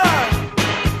one,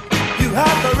 you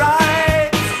have the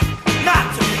right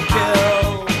not to be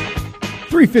killed.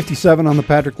 3:57 on the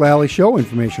Patrick Lally Show,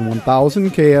 Information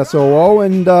 1000 KSOO,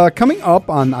 and coming up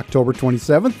on October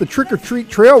 27th, the Trick or Treat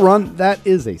Trail Run. That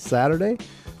is a Saturday,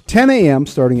 10 a.m.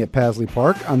 starting at Pasley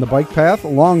Park on the bike path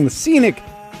along the scenic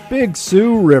Big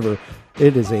Sioux River.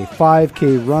 It is a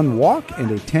 5K run walk and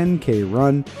a 10K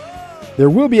run. There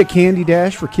will be a candy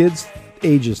dash for kids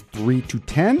ages 3 to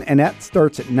 10, and that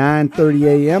starts at 9:30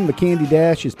 a.m. The candy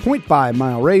dash is 0.5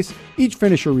 mile race. Each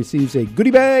finisher receives a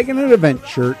goodie bag and an event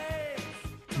shirt.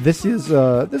 This is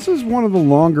one of the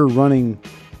longer running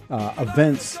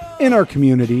events in our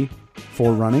community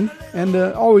for running, and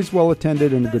always well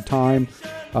attended and a good time.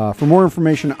 For more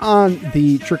information on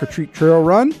the Trick or Treat Trail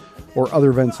Run or other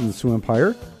events in the Sioux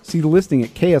Empire, see the listing at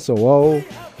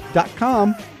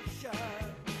ksoo.com.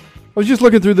 I was just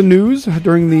looking through the news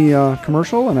during the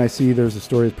commercial, and I see there's a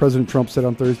story that President Trump said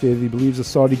on Thursday that he believes the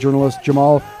Saudi journalist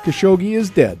Jamal Khashoggi is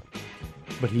dead.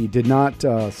 But he did not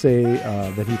say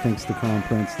that he thinks the Crown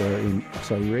Prince there in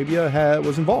Saudi Arabia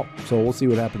was involved. So we'll see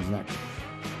what happens next.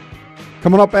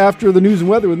 Coming up after the news and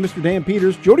weather with Mr. Dan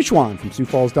Peters, Jody Schwan from Sioux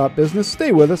Falls Business.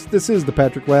 Stay with us. This is the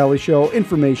Patrick Lally Show,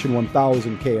 Information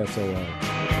 1000 KSOO.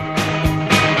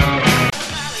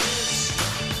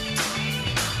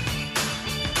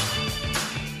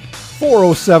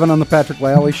 .407 on the Patrick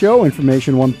Lally Show,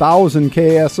 Information 1000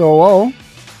 KSOO.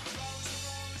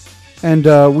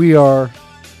 And we are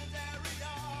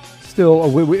still,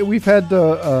 we've had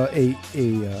a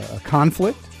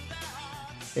conflict,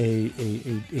 a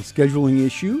scheduling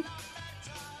issue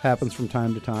happens from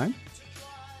time to time.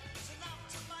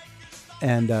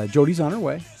 And Jody's on her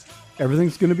way.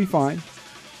 Everything's going to be fine.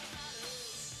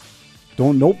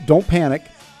 Don't panic.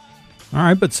 All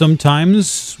right, but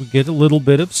sometimes we get a little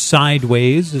bit of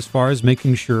sideways as far as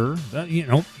making sure that,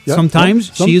 Yep,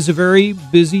 sometimes she is a very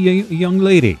busy young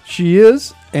lady. She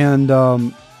is, and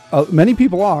many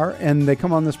people are, and they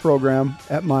come on this program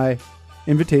at my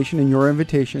invitation and your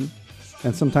invitation,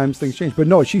 and sometimes things change. But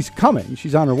no, she's coming.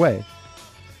 She's on her way.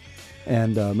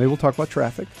 And maybe we'll talk about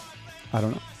traffic. I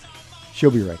don't know.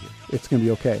 She'll be right here. It's going to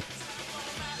be okay.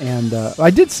 And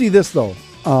I did see this, though.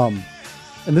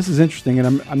 And this is interesting,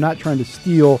 and I'm not trying to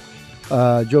steal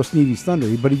Joe Sneedy's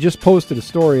thunder, but he just posted a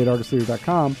story at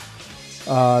ArgusLeader.com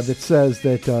that says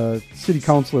that City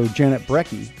Councilor Janet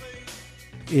Brecky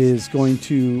is going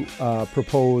to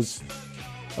propose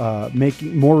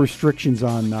making more restrictions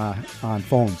on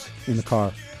phones in the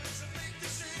car.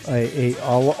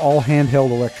 All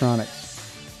handheld electronics.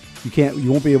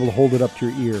 You won't be able to hold it up to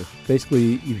your ear.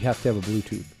 Basically, you have to have a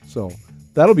Bluetooth. So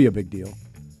that'll be a big deal.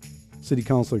 City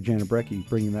Councilor Janet Brecky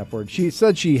bringing that forward. She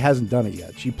said she hasn't done it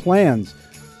yet. She plans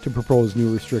to propose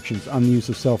new restrictions on the use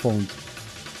of cell phones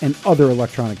and other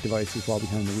electronic devices while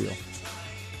behind the wheel.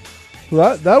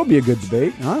 Well, that'll be a good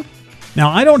debate, huh? Now,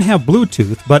 I don't have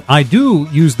Bluetooth, but I do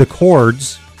use the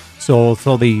cords, so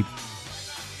the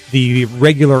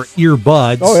regular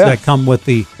earbuds that come with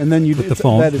the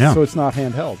phone. So it's not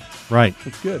handheld. Right.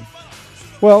 That's good.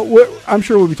 Well, I'm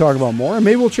sure we'll be talking about more, and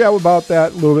maybe we'll chat about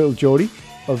that a little bit with Jody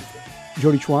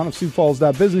Schwan of Sioux Falls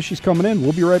Business. She's coming in.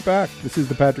 We'll be right back. This is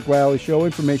the Patrick Lally Show,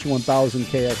 Information 1000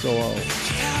 KSOO.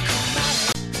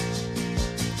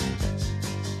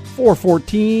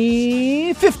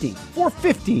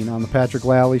 415 on the Patrick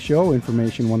Lally Show,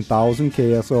 Information 1000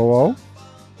 KSOO.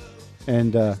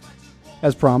 And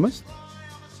as promised,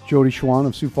 Jody Schwan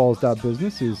of Sioux Falls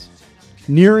Business is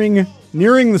nearing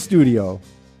the studio.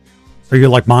 Are you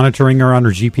like monitoring her on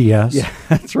her GPS? Yeah,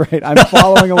 that's right. I'm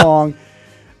following along.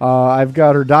 I've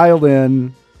got her dialed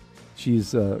in.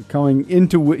 She's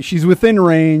she's within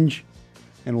range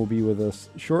and will be with us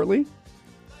shortly,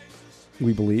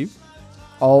 we believe.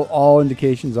 All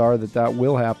indications are that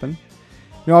will happen.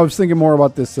 You know, I was thinking more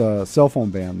about this cell phone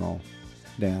ban, though,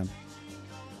 Dan.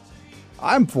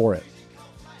 I'm for it.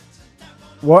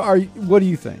 What do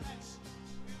you think?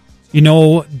 You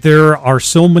know, there are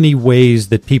so many ways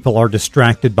that people are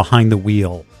distracted behind the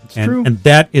wheel. It's true. And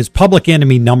that is public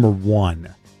enemy number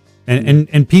one.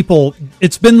 And people,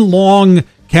 it's been long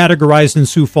categorized in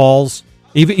Sioux Falls.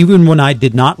 Even when I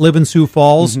did not live in Sioux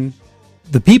Falls,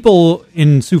 the people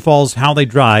in Sioux Falls, how they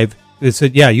drive, they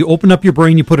said, yeah, you open up your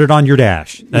brain, you put it on your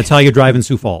dash. That's how you drive in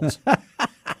Sioux Falls.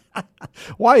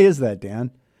 Why is that,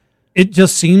 Dan? It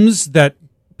just seems that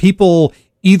people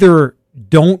either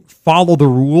don't follow the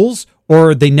rules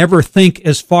or they never think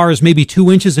as far as maybe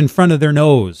 2 inches in front of their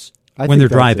nose when they're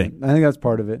driving. I think that's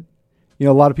part of it. You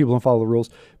know, a lot of people don't follow the rules.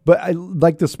 But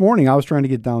like this morning, I was trying to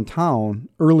get downtown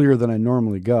earlier than I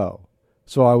normally go.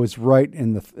 So I was right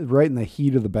in the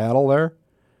heat of the battle there.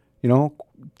 You know,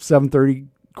 7:30,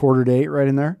 7:45, right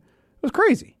in there. It was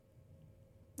crazy.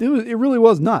 It really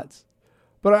was nuts.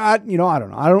 But I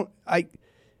don't know.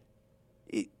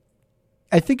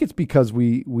 I think it's because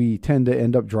we tend to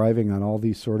end up driving on all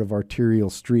these sort of arterial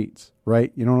streets,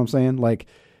 right? You know what I'm saying? Like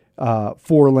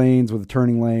 4 lanes with a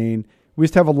turning lane. We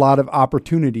just have a lot of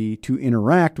opportunity to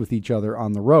interact with each other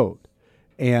on the road.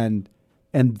 And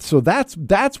so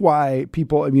that's why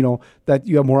people, you know, that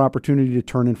you have more opportunity to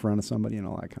turn in front of somebody and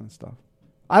all that kind of stuff.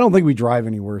 I don't think we drive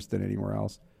any worse than anywhere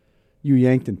else. You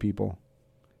Yankton people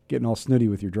getting all snooty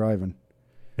with your driving.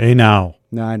 Hey, now.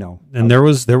 No, I know. And there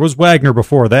was Wagner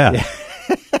before that. Yeah.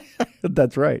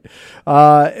 That's right.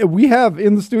 We have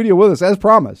in the studio with us, as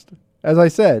promised. As I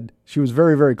said, she was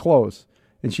very, very close.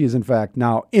 And she is, in fact,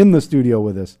 now in the studio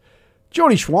with us.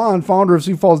 Jody Schwan, founder of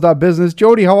Sioux Falls Business.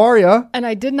 Jody, how are you? And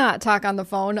I did not talk on the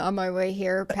phone on my way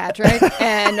here, Patrick.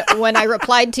 And when I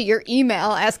replied to your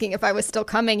email asking if I was still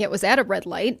coming, it was at a red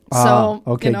light. So,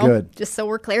 okay, good. Just so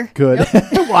we're clear. Good.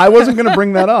 Yep. Well, I wasn't going to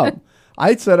bring that up.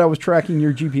 I said I was tracking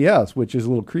your GPS, which is a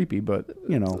little creepy, but,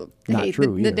 you know, not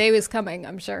true. The day was coming,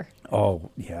 I'm sure.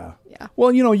 Oh, yeah. Yeah.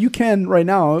 Well, you know, you can right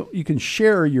now, you can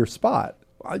share your spot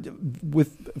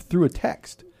through a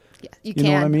text. Yeah, you can.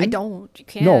 Know what I mean? I don't. You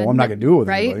can. No, I'm not going to do it with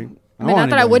right? anybody. I mean,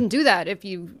 not that I wouldn't do that if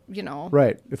you know.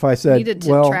 Right. If I said, needed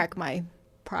to track my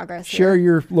progress. Share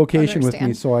your location with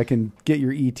me so I can get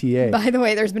your ETA. By the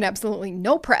way, there's been absolutely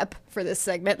no prep for this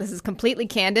segment. This is completely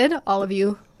candid. All of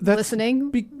you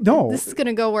listening. No. This is going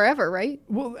to go wherever, right?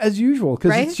 Well, as usual,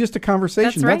 because it's just a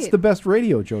conversation. That's the best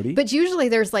radio, Jody. But usually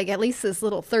there's like at least this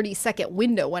little 30-second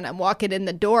window when I'm walking in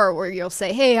the door where you'll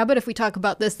say, hey, how about if we talk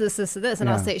about this, this, this, and this? And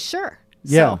I'll say, sure.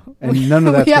 Yeah, so and none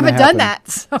of that. We haven't done that.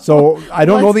 So I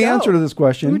don't know the answer to this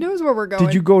question. Who knows where we're going?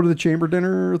 Did you go to the chamber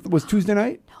dinner? Was Tuesday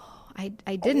night? No, I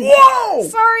didn't. Whoa!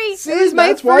 Sorry. See,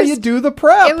 that's why you do the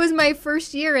prep. It was my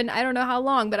first year, and I don't know how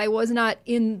long, but I was not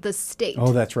in the state.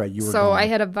 Oh, that's right. You were. So I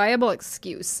had a viable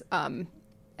excuse.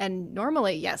 And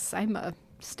normally, yes, I'm a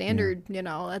standard. You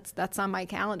know, that's on my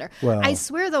calendar. Well, I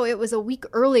swear, though, it was a week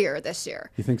earlier this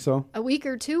year. You think so? A week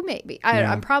or two, maybe.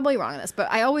 I'm probably wrong on this,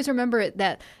 but I always remember it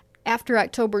that after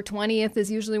October 20th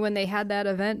is usually when they had that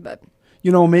event, but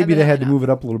you know, maybe they had to move it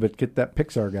up a little bit, get that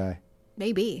Pixar guy.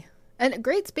 Maybe. And a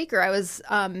great speaker. I was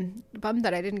bummed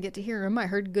that I didn't get to hear him. I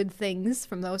heard good things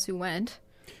from those who went.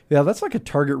 Yeah, that's like a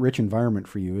target-rich environment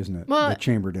for you, isn't it? Well, the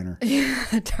chamber dinner.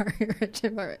 Target-rich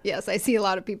environment. Yes, I see a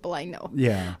lot of people I know.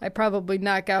 Yeah. I probably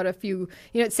knock out a few,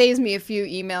 it saves me a few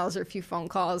emails or a few phone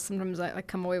calls. Sometimes I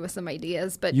come away with some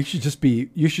ideas, but you should just be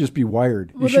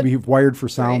wired. You should be wired for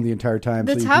sound the entire time.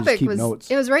 The so you topic can just keep was,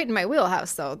 notes. it was right in my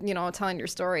wheelhouse though, telling your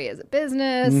story as a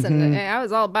business. And I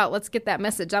was all about, let's get that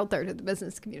message out there to the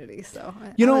business community. So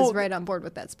I was right on board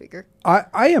with that speaker.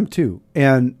 I am too.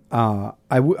 And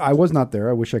I was not there.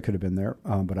 I wish I could have been there,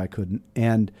 but I couldn't.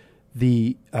 And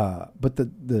the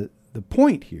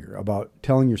point here about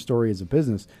telling your story as a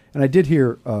business, and I did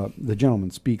hear the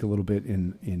gentleman speak a little bit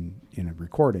in a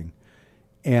recording,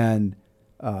 and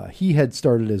he had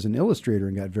started as an illustrator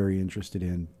and got very interested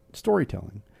in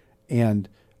storytelling, and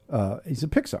he's a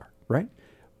Pixar, right?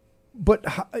 But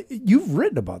you've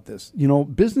written about this.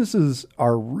 Businesses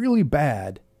are really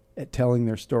bad at telling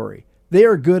their story. They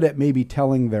are good at maybe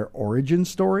telling their origin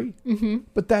story,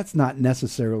 but that's not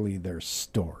necessarily their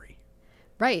story.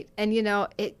 Right. And,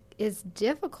 it is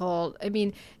difficult. I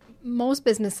mean, most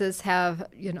businesses have,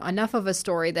 enough of a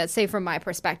story that, say, from my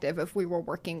perspective, if we were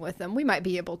working with them, we might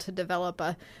be able to develop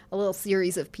a little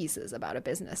series of pieces about a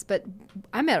business. But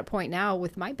I'm at a point now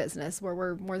with my business where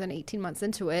we're more than 18 months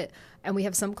into it, and we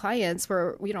have some clients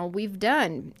where, we've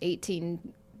done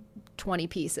 18 20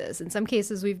 pieces. In some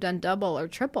cases, we've done double or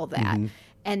triple that.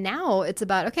 And now it's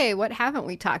about, okay, what haven't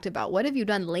we talked about? What have you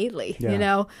done lately?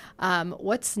 Yeah.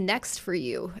 What's next for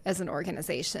you as an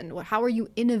organization? How are you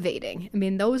innovating? I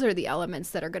mean, those are the elements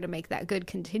that are going to make that good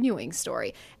continuing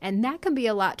story. And that can be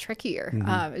a lot trickier,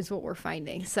 is what we're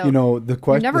finding. So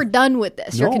you're never done with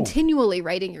this. No. You're continually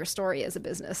writing your story as a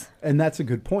business. And that's a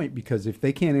good point, because if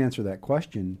they can't answer that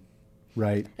question,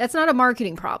 right? That's not a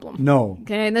marketing problem. No.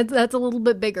 Okay, that's a little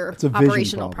bit bigger It's a vision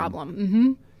operational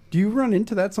problem. Do you run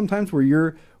into that sometimes where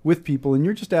you're with people and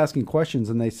you're just asking questions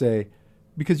and they say,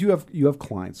 because you have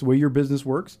clients, the way your business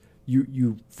works,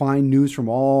 you find news from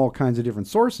all kinds of different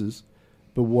sources,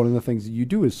 but one of the things that you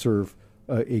do is serve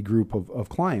a group of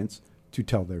clients to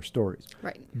tell their stories.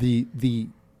 Right.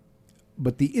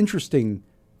 But the interesting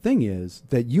thing is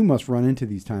that you must run into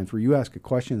these times where you ask a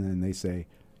question and they say,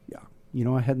 yeah,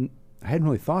 I hadn't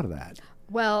really thought of that.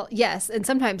 Well, yes, and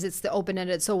sometimes it's the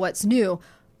open-ended, so what's new?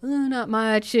 Not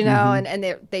much, and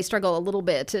they struggle a little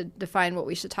bit to define what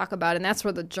we should talk about, and that's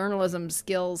where the journalism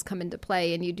skills come into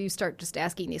play, and you do start just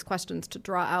asking these questions to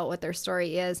draw out what their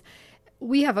story is.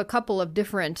 We have a couple of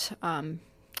different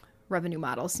revenue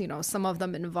models. Some of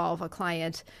them involve a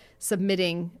client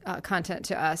submitting content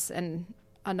to us, and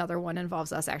another one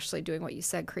involves us actually doing what you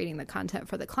said, creating the content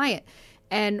for the client.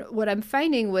 And what I'm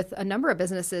finding with a number of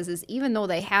businesses is even though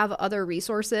they have other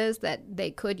resources that they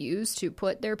could use to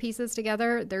put their pieces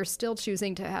together, they're still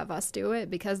choosing to have us do it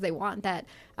because they want that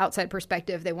outside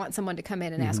perspective. They want someone to come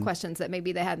in and ask questions that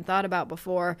maybe they hadn't thought about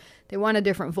before. They want a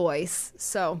different voice.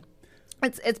 So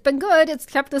it's been good. It's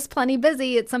kept us plenty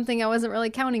busy. It's something I wasn't really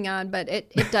counting on, but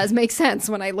it does make sense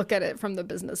when I look at it from the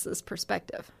business's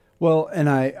perspective. Well, and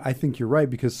I think you're right,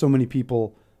 because so many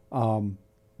people,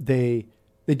 they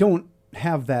don't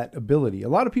have that ability. A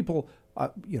lot of people,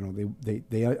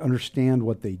 they understand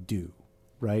what they do,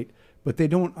 right? But they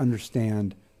don't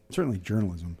understand, certainly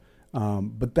journalism,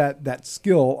 but that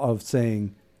skill of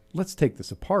saying, let's take this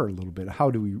apart a little bit.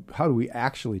 How do we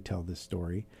actually tell this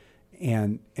story,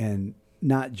 and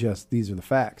not just these are the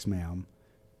facts, ma'am.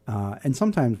 And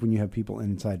sometimes when you have people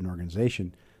inside an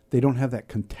organization, they don't have that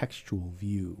contextual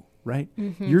view, right?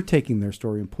 You're taking their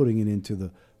story and putting it into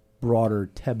the broader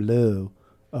tableau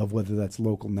of whether that's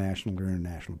local, national, or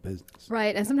international business.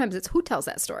 Right. And sometimes it's who tells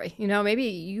that story. Maybe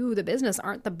you, the business,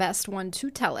 aren't the best one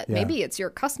to tell it. Yeah. Maybe it's your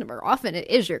customer. Often it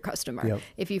is your customer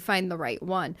if you find the right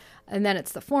one. And then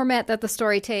it's the format that the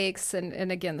story takes and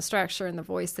again, the structure and the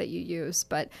voice that you use.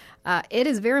 But it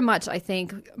is very much, I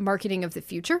think, marketing of the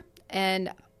future.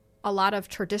 And a lot of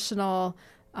traditional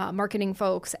marketing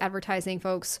folks, advertising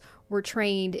folks were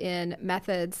trained in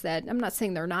methods that I'm not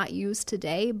saying they're not used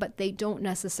today, but they don't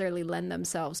necessarily lend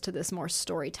themselves to this more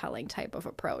storytelling type of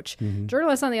approach.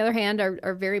 Journalists, on the other hand,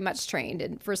 are very much trained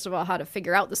in, first of all, how to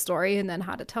figure out the story and then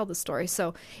how to tell the story.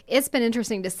 So it's been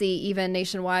interesting to see even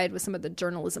nationwide with some of the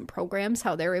journalism programs,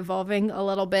 how they're evolving a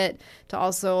little bit to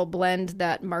also blend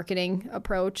that marketing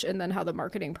approach, and then how the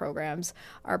marketing programs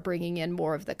are bringing in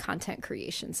more of the content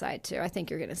creation side too. I think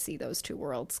you're going to see those two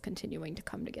worlds continuing to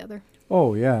come together.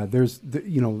 Oh, yeah.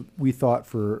 We thought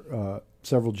for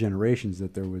several generations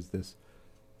that there was this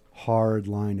hard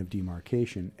line of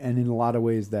demarcation, and in a lot of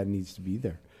ways that needs to be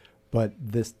there. But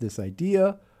this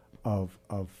idea of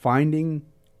finding,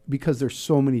 because there's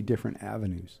so many different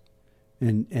avenues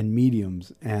and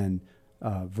mediums and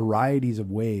varieties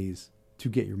of ways to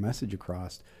get your message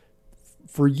across.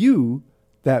 For you,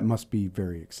 that must be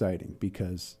very exciting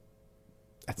because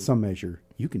at some measure,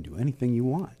 you can do anything you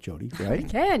want, Jody, right? I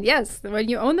can, yes. When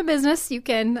you own the business, you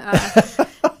can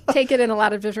take it in a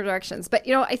lot of different directions. But,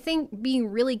 I think being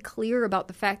really clear about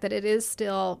the fact that it is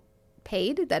still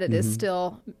paid, that it is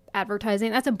still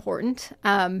advertising, that's important.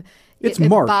 It's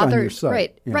marked on your site.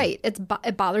 Right, right.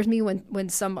 It bothers me when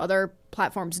some other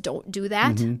platforms don't do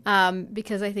that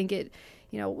because I think it,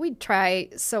 we try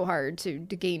so hard to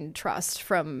gain trust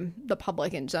from the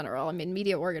public in general. I mean,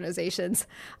 media organizations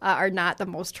are not the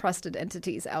most trusted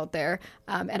entities out there.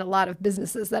 And a lot of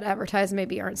businesses that advertise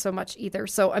maybe aren't so much either.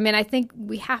 So, I mean, I think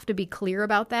we have to be clear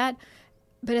about that.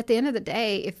 But at the end of the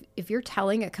day, if you're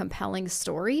telling a compelling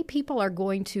story, people are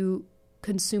going to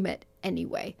consume it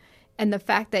anyway. And the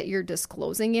fact that you're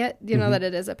disclosing it, that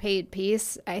it is a paid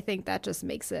piece, I think that just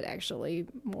makes it actually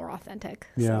more authentic.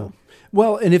 Yeah. So.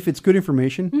 Well, and if it's good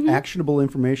information, actionable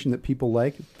information that people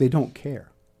like, they don't care.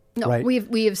 No, right?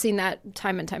 we have seen that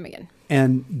time and time again.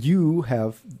 And you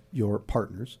have your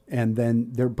partners, and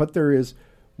then there is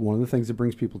one of the things that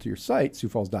brings people to your site,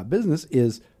 SiouxFalls.business,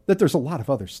 is that there's a lot of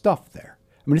other stuff there.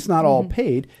 I mean, it's not all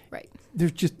paid. Right.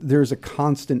 There's a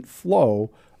constant flow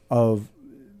of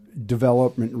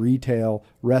development, retail,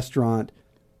 restaurant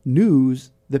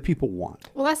news that people want.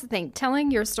 Well, that's the thing.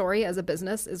 Telling your story as a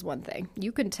business is one thing.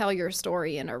 You can tell your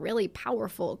story in a really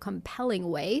powerful, compelling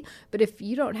way, but if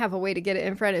you don't have a way to get it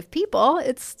in front of people,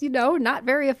 it's, not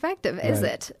very effective, is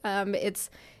it? It's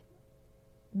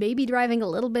maybe driving a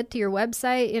little bit to your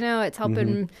website, it's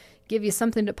helping give you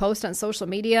something to post on social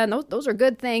media, and those are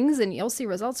good things, and you'll see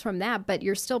results from that, but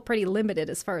you're still pretty limited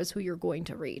as far as who you're going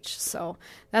to reach. So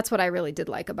that's what I really did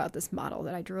like about this model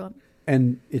that I drew up.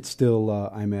 And it's still,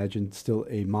 I imagine, still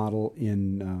a model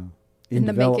in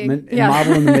development, making. Yeah.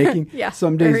 Model in the making. Yeah,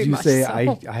 some days very you much say,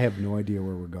 so. I have no idea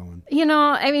where we're going.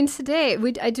 I mean, today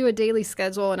I do a daily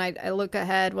schedule and I look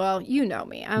ahead. Well, you know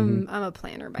me, I'm a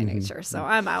planner by nature, so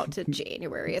I'm out to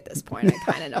January at this point. I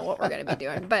kind of know what we're going to be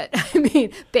doing, but I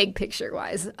mean, big picture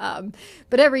wise.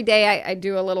 But every day I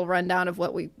do a little rundown of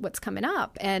what's coming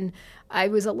up, and I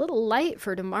was a little light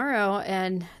for tomorrow,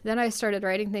 and then I started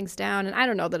writing things down, and I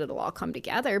don't know that it'll all come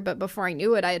together, but before I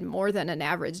knew it, I had more than an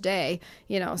average day,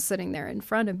 sitting there in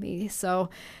front of me. So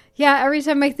yeah, every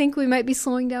time I think we might be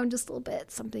slowing down just a little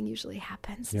bit, something usually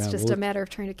happens. It's just a matter of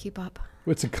trying to keep up.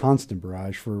 It's a constant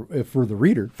barrage for the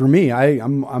reader. For me,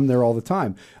 I'm there all the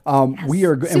time. Yes. We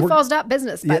are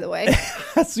SiouxFalls.business, by the way.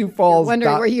 Sioux Falls.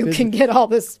 Wondering where you can get all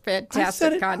this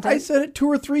fantastic content. I said it 2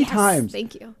 or 3 times.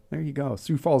 Thank you. There you go,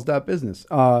 SiouxFalls.business.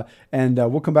 And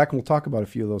we'll come back and we'll talk about a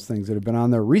few of those things that have been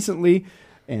on there recently.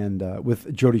 And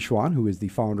with Jody Schwan, who is the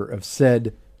founder of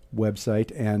said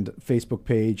website and Facebook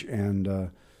page and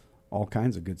all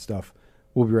kinds of good stuff.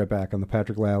 We'll be right back on the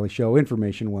Patrick Lally Show.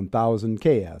 Information 1000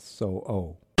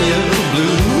 KSOO.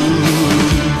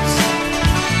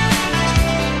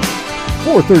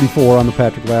 434 on the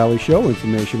Patrick Lally Show.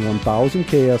 Information 1000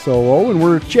 KSOO. And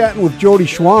we're chatting with Jody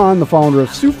Schwan, the founder of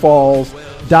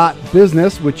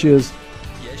SiouxFalls.business, which is,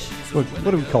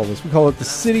 what do we call this? We call it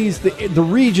the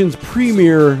region's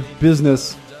premier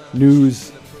business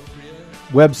news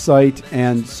website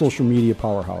and social media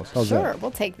powerhouse. How's that? Sure,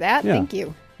 we'll take that. Yeah. Thank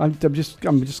you. I'm just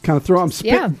kind of throwing. I'm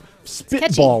spitballing. It's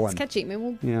catchy.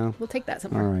 Maybe we'll take that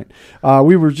somewhere. All right.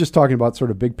 We were just talking about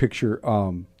sort of big picture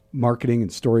marketing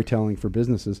and storytelling for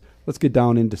businesses. Let's get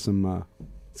down into some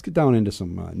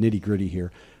nitty gritty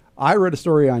here. I read a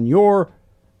story on your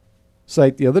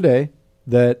site the other day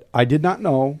that I did not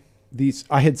know.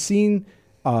 I had seen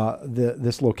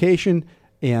this location.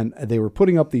 And they were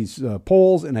putting up these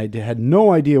poles, and I had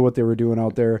no idea what they were doing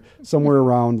out there, somewhere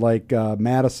around like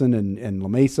Madison and La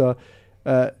Mesa.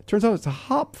 Turns out it's a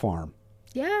hop farm.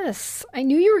 Yes. I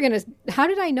knew you were going to. How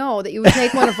did I know that you would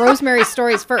take one of Rosemary's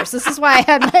stories first? This is why I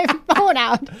had my phone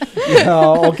out.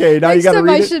 Okay. Now you got to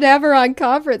read it. Next time I should have her on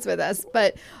conference with us.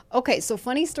 But, okay, so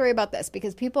funny story about this,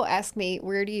 because people ask me,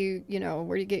 where do you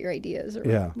get your ideas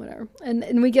or whatever?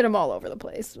 And we get them all over the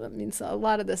place. I mean, so a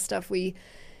lot of this stuff we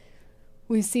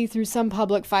see through some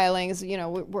public filings.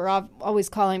 We're always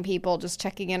calling people, just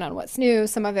checking in on what's new.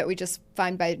 Some of it we just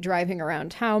find by driving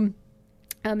around town.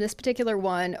 This particular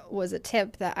one was a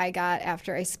tip that I got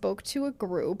after I spoke to a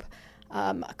group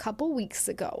a couple weeks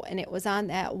ago. And it was on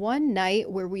that one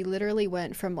night where we literally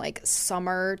went from like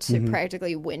summer to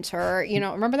practically winter.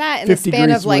 Remember that? In the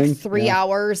span of like 3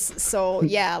 hours. So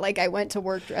yeah, like I went to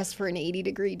work dressed for an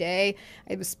 80-degree day.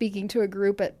 I was speaking to a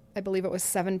group at, I believe it was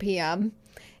 7 p.m.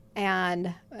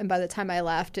 And by the time I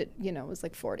left, it was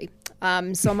like 40.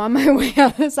 So I'm on my way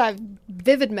out. I have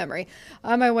vivid memory.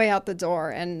 On my way out the door,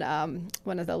 and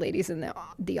one of the ladies in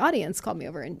the audience called me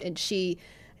over, and she,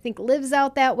 I think, lives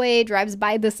out that way, drives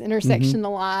by this intersection a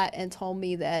lot, and told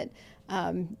me that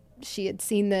she had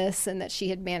seen this and that she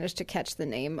had managed to catch the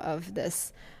name of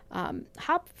this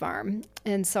hop farm.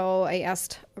 And so I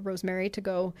asked Rosemary to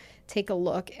go take a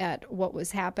look at what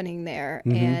was happening there.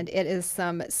 And it is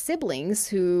some siblings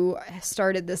who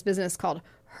started this business called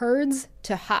Herds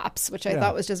to Hops, which I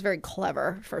thought was just very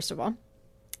clever, first of all.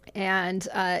 And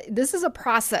this is a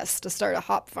process to start a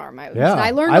hop farm.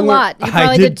 I learned a lot. You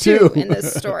probably did too in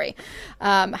this story.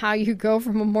 How you go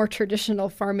from a more traditional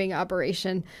farming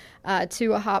operation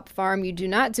to a hop farm. You do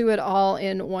not do it all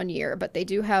in 1 year, but they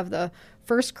do have the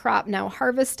first crop now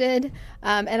harvested.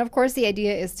 And of course, the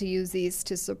idea is to use these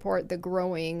to support the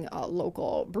growing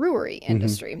local brewery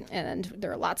industry. And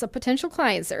there are lots of potential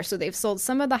clients there. So they've sold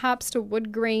some of the hops to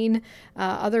Wood Grain.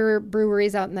 Other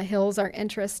breweries out in the hills are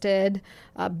interested.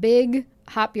 A big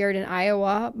hop yard in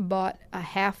Iowa bought a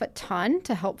half a ton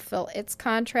to help fill its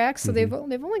contracts. So they've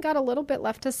only got a little bit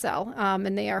left to sell.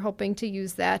 And they are hoping to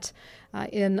use that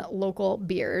in local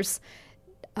beers.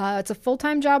 It's a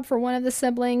full-time job for one of the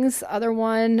siblings. Other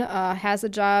one has a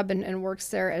job and works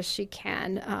there as she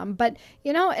can. But,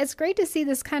 it's great to see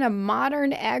this kind of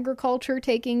modern agriculture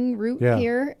taking root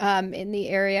here in the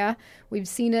area. We've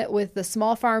seen it with the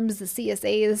small farms, the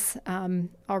CSAs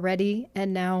already,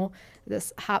 and now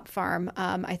this hop farm,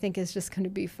 I think, is just going to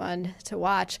be fun to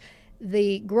watch.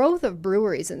 The growth of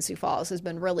breweries in Sioux Falls has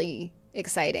been really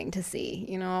exciting to see.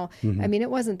 I mean, it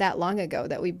wasn't that long ago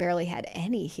that we barely had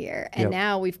any here, and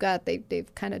now we've got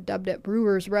they've kind of dubbed it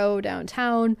Brewers Row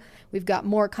downtown. We've got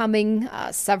more coming.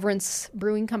 Severance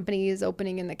Brewing Company is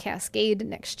opening in the Cascade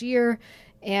next year,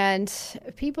 and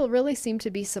people really seem to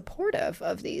be supportive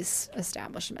of these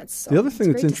establishments. So the other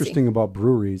thing that's interesting about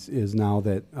breweries is now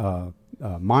that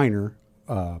Minor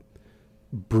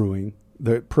Brewing,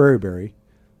 the Prairie Berry,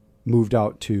 moved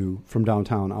out from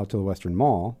downtown out to the Western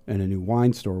Mall, and a new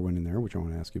wine store went in there, which I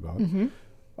want to ask you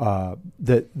about.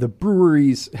 The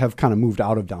breweries have kind of moved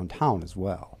out of downtown as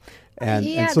well.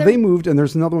 And so they moved, and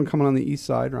there's another one coming on the east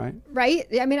side, right? Right.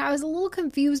 I mean, I was a little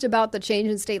confused about the change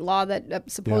in state law that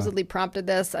supposedly prompted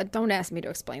this. Don't ask me to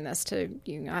explain this to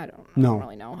you. I don't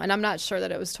really know. And I'm not sure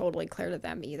that it was totally clear to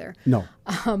them either. No.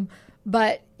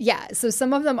 But yeah, so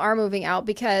some of them are moving out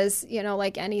because,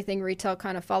 like anything, retail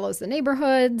kind of follows the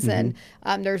neighborhoods. And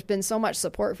there's been so much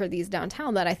support for these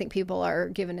downtown that I think people are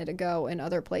giving it a go in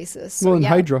other places. So, and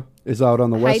Hydra is out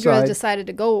on the west side. Hydra decided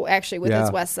to go actually with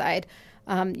its west side.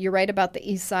 You're right about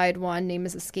the east side one. Name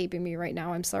is escaping me right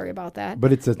now. I'm sorry about that.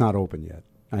 But it's not open yet.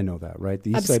 I know that, right? The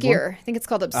east Obscure. side I think it's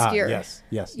called Obscure. Yes.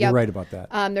 You're right about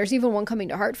that. There's even one coming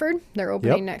to Hartford. They're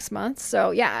opening next month. So,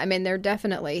 yeah, I mean, they're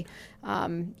definitely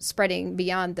spreading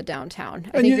beyond the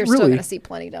downtown. I think you're still going to see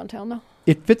plenty downtown, though.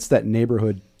 It fits that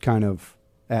neighborhood kind of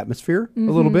atmosphere a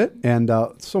little bit, and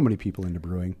so many people into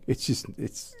brewing. It's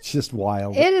just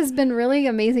wild. It has been really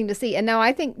amazing to see. And now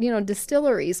I think,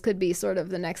 distilleries could be sort of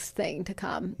the next thing to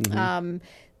come.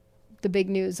 The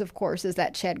big news, of course, is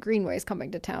that Chad Greenway is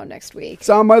coming to town next week. It's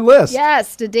on my list.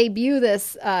 Yes, to debut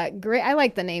this great. I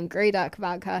like the name Grey Duck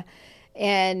Vodka,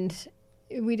 and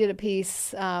we did a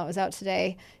piece. It was out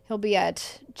today. He'll be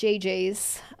at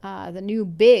JJ's, the new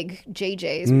big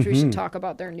JJ's, which we should talk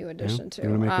about their new addition to. You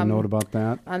want to make a note about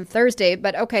that on Thursday?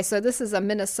 But okay, so this is a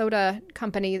Minnesota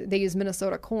company. They use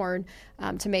Minnesota corn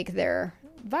to make their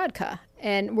vodka,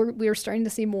 and we're starting to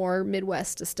see more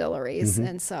Midwest distilleries,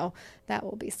 and so that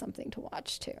will be something to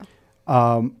watch too.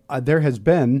 There has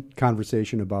been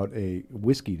conversation about a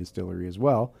whiskey distillery as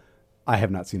well. I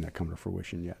have not seen that come to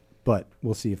fruition yet, but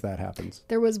we'll see if that happens.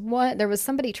 There was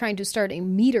somebody trying to start a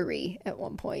meadery at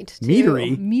one point.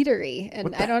 Meadery,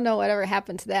 and I don't know whatever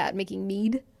happened to that. Making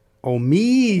mead. Oh,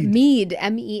 mead. Mead,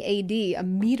 M-E-A-D, a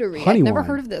meadery. Honey I've never wine.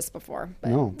 heard of this before. But,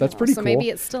 no, that's pretty cool. So maybe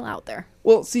it's still out there.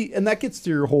 Well, see, and that gets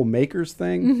to your whole makers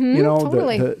thing.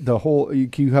 Totally. The whole,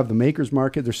 you have the makers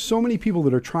market. There's so many people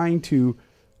that are trying to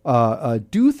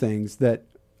do things that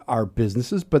are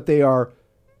businesses, but they are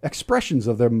expressions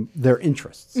of their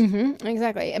interests.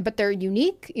 Exactly. But they're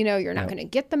unique. You're not going to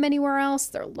get them anywhere else.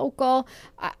 They're local.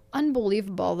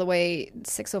 Unbelievable the way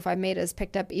 605 Made has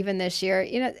picked up even this year.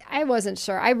 I wasn't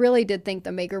sure. I really did think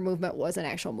the maker movement was an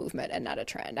actual movement and not a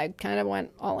trend. I kind of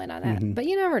went all in on that. But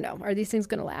you never know. Are these things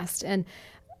going to last? And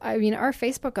I mean, our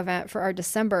Facebook event for our it's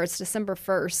December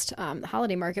 1st, the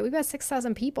holiday market, we've got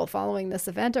 6,000 people following this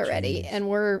event already. Jeez. And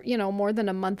we're, more than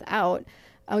a month out.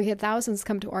 We had thousands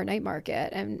come to our night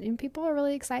market, and people are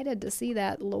really excited to see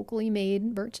that locally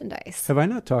made merchandise. Have I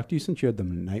not talked to you since you had the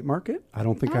night market? I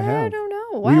don't think I have. I don't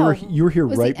know. Wow. You were here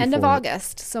right before. It was the end of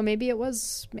August, so maybe it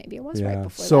was right before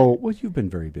that. So, well, you've been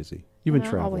very busy. You've been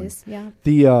traveling. Always, yeah.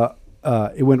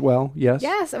 It went well, yes?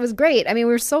 Yes, it was great. I mean,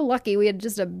 we were so lucky. We had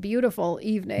just a beautiful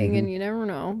evening, and you never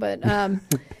know. But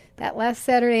that last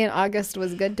Saturday in August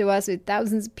was good to us. We had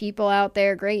thousands of people out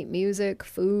there, great music,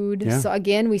 food. Yeah. So,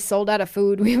 again, we sold out of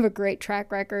food. We have a great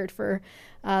track record for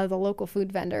the local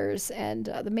food vendors. And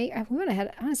I want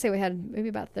to say we had maybe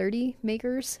about 30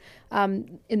 makers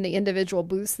in the individual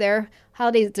booths there.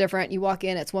 Holiday's different. You walk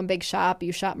in, it's one big shop.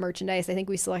 You shop merchandise. I think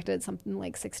we selected something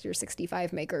like 60 or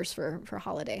 65 makers for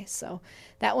Holiday. So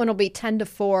that one will be 10 to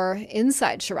 4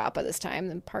 inside Sharapa this time,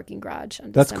 the parking garage.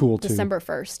 On That's cool, too. December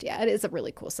 1st. Yeah, it is a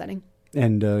really cool setting.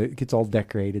 And it gets all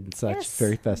decorated and such. Yes,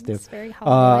 very festive. it's very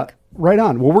holiday-like. Right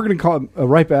on. Well, we're going to call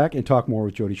right back and talk more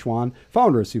with Jody Schwan,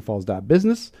 founder of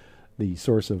SiouxFalls.business, the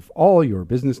source of all your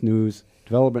business news,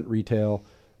 development, retail,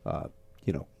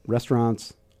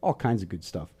 restaurants, all kinds of good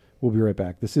stuff. We'll be right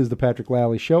back. This is the Patrick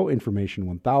Lally Show, Information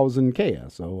 1000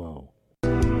 KSOO.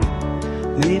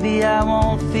 Maybe I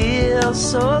won't feel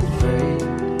so afraid.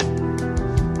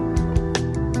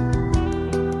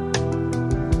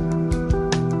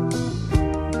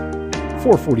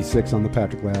 .446 on the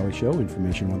Patrick Lally Show,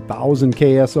 Information 1000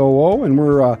 KSOO, and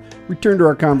we're returned to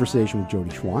our conversation with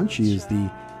Jody Schwan. She is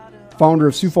the founder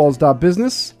of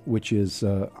SiouxFalls.business, which is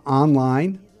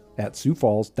online at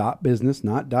SiouxFalls.business,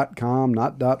 not .com,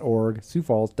 not .org,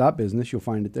 SiouxFalls.business. You'll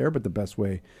find it there, but the best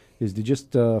way is to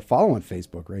just follow on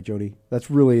Facebook, right, Jody? That's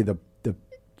really the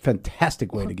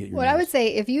fantastic way to get your What news. I would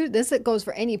say, this goes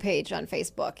for any page on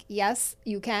Facebook. Yes,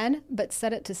 you can, but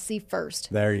set it to see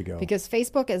first. There you go. Because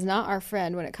Facebook is not our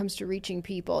friend when it comes to reaching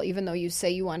people, even though you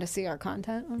say you want to see our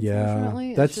content. Yeah,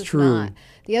 unfortunately. that's It's just true. not.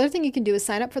 The other thing you can do is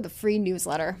sign up for the free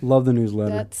newsletter. Love the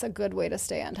newsletter. That's a good way to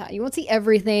stay on top. You won't see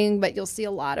everything, but you'll see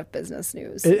a lot of business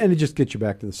news. And it just gets you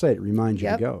back to the site. It reminds you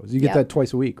Yep. to go. So you get Yep. that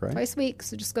twice a week, right? Twice a week.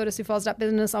 So just go to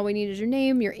SiouxFalls.business. All we need is your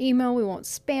name, your email. We won't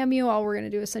spam you. All we're going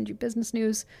to do is send you business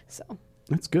news. So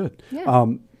That's good. Yeah.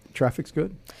 Traffic's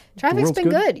good. traffic's world's been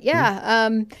good? good. Yeah.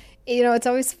 It's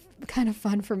always kind of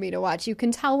fun for me to watch. You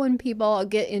can tell when people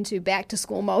get into back to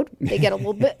school mode. They get a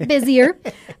little bit busier.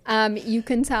 You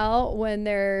can tell when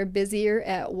they're busier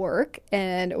at work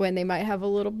and when they might have a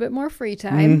little bit more free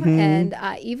time. And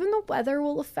even the weather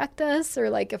will affect us, or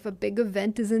like if a big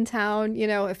event is in town,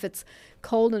 if it's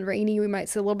cold and rainy, we might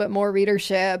see a little bit more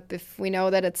readership. If we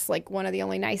know that it's like one of the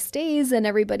only nice days and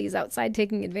everybody's outside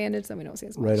taking advantage, then we don't see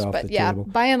as much. Right off but the yeah, table.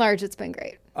 by and large, it's been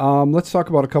great. Let's talk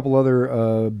about a couple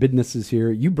other businesses here.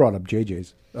 You brought up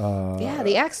JJ's. Yeah,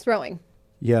 the axe throwing.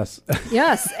 Yes.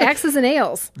 Yes, axes and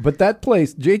ales. But that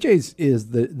place, JJ's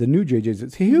is the new JJ's.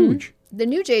 It's huge. The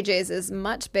new JJ's is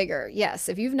much bigger. Yes,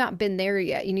 if you've not been there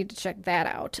yet, you need to check that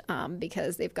out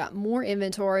because they've got more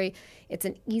inventory. It's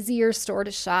an easier store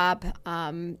to shop.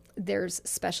 There's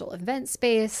special event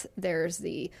space. There's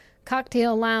the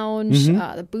cocktail lounge.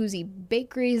 The boozy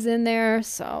bakery's in there.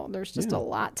 So there's just a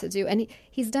lot to do. And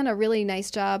he's done a really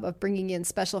nice job of bringing in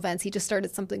special events. He just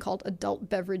started something called Adult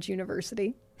Beverage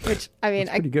University, which, I mean,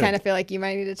 I kind of feel like you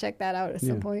might need to check that out at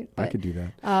some point. But, I could do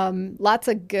that. lots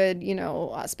of good,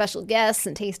 special guests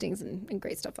and tastings and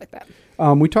great stuff like that.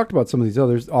 We talked about some of these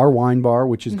others. Our Wine Bar,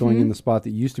 which is going in the spot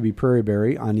that used to be Prairie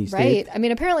Berry on East 8th. Right. I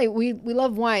mean, apparently we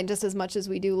love wine just as much as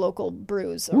we do local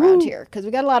brews around here because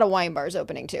we got a lot of wine bars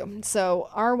opening too. So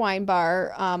our Wine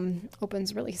Bar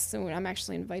opens really soon. I'm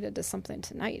actually invited to something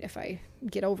tonight if I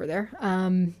get over there.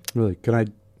 Really? Can I?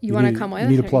 You want to come with? You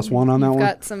need a plus one on that one? You've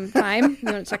got some time.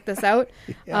 You want to check this out?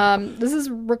 This is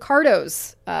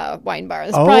Ricardo's wine bar.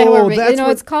 This is probably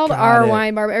however, it's called our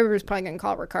wine bar, but everybody's probably going to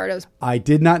call it Ricardo's. I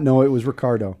did not know it was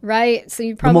Ricardo. Right. So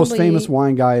you probably the most famous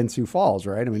wine guy in Sioux Falls,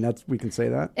 right? I mean, we can say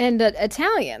that. And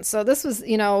Italian. So this was,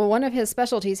 one of his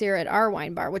specialties here at our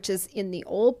wine bar, which is in the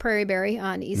old Prairie Berry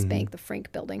on East Bank, the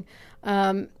Frink building.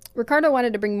 Ricardo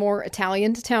wanted to bring more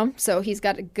Italian to town, so he's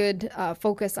got a good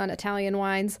focus on Italian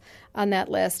wines on that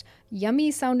list. Yummy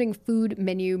sounding food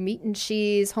menu, meat and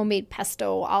cheese, homemade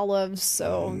pesto, olives,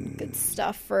 so good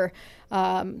stuff for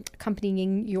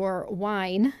accompanying your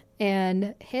wine.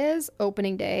 And his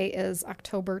opening day is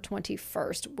October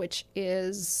 21st, which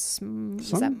is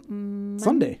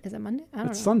Sunday. Is it Monday? I don't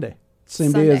know. It's Sunday.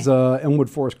 Same day as Elmwood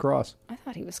Forest Cross. I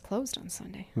thought he was closed on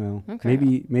Sunday. Well,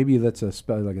 okay. maybe that's a sub.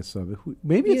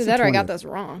 Maybe it's either that or I got this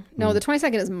wrong. No, the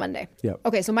 22nd is Monday. Yep.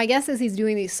 Okay, so my guess is he's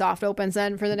doing these soft opens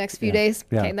then for the next few days.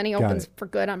 Yeah. Okay, and then he opens for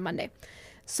good on Monday.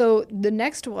 So the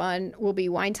next one will be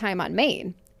Wine Time on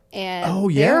Main,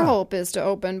 And their hope is to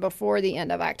open before the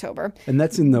end of October. And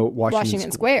that's in the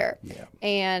Washington Square. Yeah.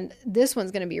 And this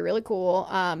one's going to be really cool.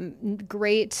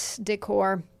 Great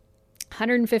decor.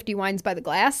 150 wines by the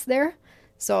glass there.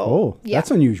 So,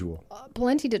 that's unusual.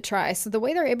 Plenty to try. So the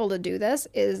way they're able to do this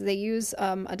is they use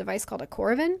a device called a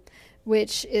Coravin,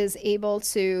 which is able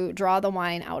to draw the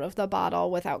wine out of the bottle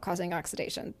without causing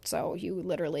oxidation. So you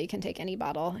literally can take any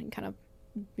bottle and kind of,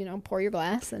 pour your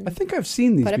glass. And I think I've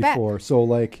seen these before. Back. So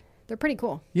like, they're pretty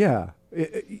cool. Yeah.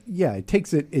 It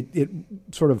takes it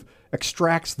sort of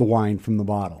extracts the wine from the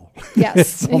bottle. Yes.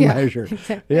 Some measure.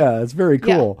 Exactly. Yeah, it's very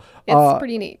cool. Yeah, it's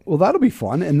pretty neat. Well, that'll be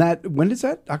fun. And when is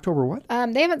that? October what?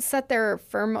 They haven't set their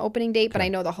firm opening date, but I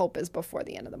know the hope is before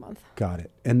the end of the month. Got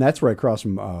it. And that's right across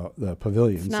from the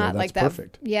pavilion. It's not so that's like that.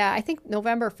 Perfect. Yeah, I think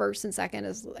November 1st and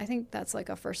 2nd I think that's like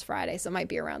a first Friday, so it might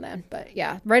be around then. But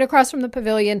yeah, right across from the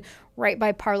pavilion, right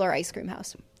by Parlor Ice Cream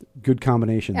House. Good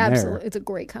combination there. Absolutely. It's a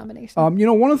great combination.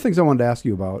 One of the things I wanted to ask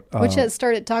you about. Which has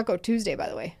started Taco Tuesday, by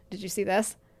the way. Did you see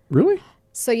this? Really?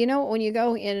 So, when you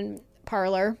go in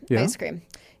Parlor Ice Cream,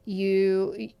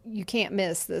 you can't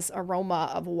miss this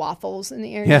aroma of waffles in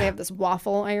the air. Yeah. They have this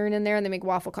waffle iron in there, and they make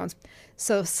waffle cones.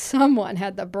 So someone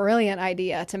had the brilliant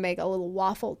idea to make a little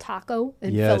waffle taco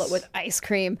and fill it with ice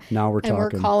cream. Now we're talking.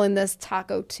 And we're calling this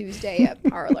Taco Tuesday at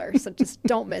Parlor. So just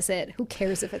don't miss it. Who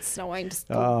cares if it's snowing? Just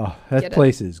that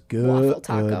place is good. Waffle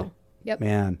taco. Good. Yep.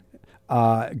 Man.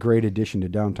 Great addition to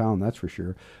downtown, that's for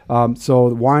sure. So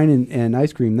wine and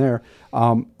ice cream there.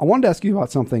 I wanted to ask you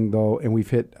about something, though, and we've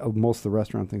hit most of the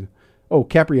restaurant things. Oh,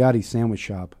 Capriati's Sandwich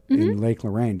Shop in Lake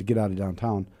Lorraine to get out of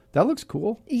downtown. That looks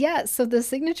cool. Yeah, so the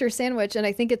signature sandwich, and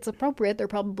I think it's appropriate, they're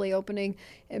probably opening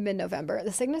in mid-November.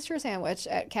 The signature sandwich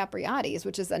at Capriati's,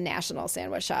 which is a national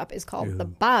sandwich shop, is called the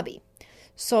Bobby.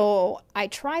 So I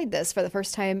tried this for the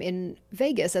first time in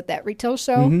Vegas at that retail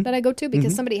show that I go to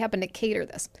because somebody happened to cater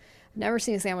this. I've never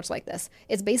seen a sandwich like this.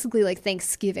 It's basically like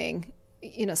Thanksgiving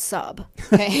in a sub.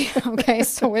 Okay. Okay.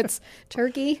 So it's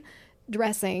turkey,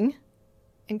 dressing,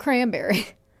 and cranberry.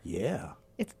 Yeah.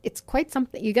 It's quite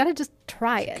something. You got to just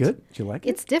try it. Good. Do you like it?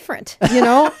 It's different.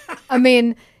 I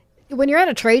mean, when you're at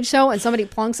a trade show and somebody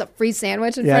plunks a free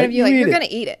sandwich in front of you, you're going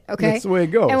to eat it. Okay. That's the way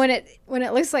it goes. And when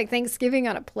it looks like Thanksgiving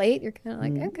on a plate, you're kind of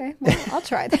like, okay, well, I'll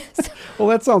try this. Well,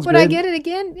 that sounds Would great. I get it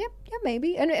again? Yeah,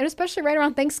 maybe. And especially right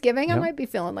around Thanksgiving, I might be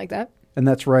feeling like that. And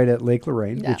that's right at Lake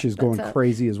Lorraine, which is going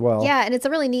crazy as well. Yeah, and it's a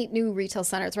really neat new retail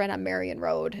center. It's right on Marion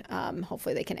Road.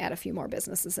 Hopefully they can add a few more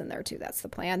businesses in there, too. That's the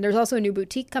plan. There's also a new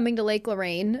boutique coming to Lake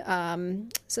Lorraine,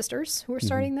 sisters who are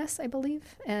starting this, I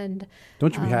believe. And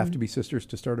don't you have to be sisters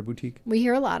to start a boutique? We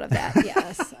hear a lot of that,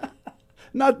 yes.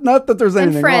 Not that there's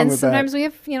anything wrong with sometimes that. We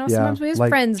have, sometimes we have like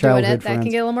friends doing it. That can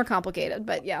get a little more complicated,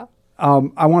 but yeah.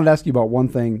 I wanted to ask you about one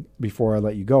thing before I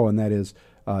let you go, and that is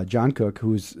John Cook,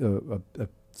 who's a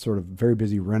sort of very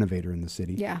busy renovator in the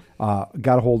city. Yeah.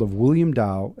 Got a hold of William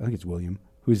Dow. I think it's William,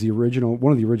 who's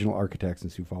one of the original architects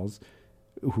in Sioux Falls,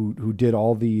 who did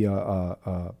all the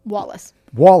Wallace.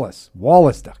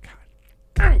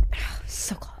 God,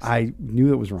 so close. I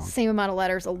knew it was wrong. Same amount of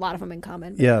letters, a lot of them in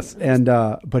common. Yes, and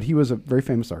but he was a very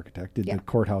famous architect. Did the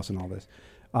courthouse and all this.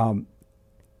 What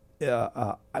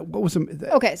was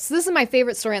okay? So this is my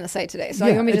favorite story on the site today. So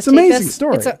you want me to it's just an take amazing this?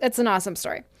 story. It's an awesome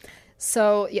story.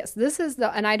 So yes, this is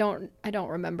and I don't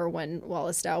remember when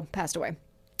Wallace Dow passed away,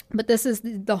 but this is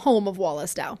the home of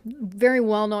Wallace Dow. Very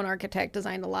well-known architect,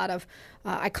 designed a lot of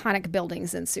iconic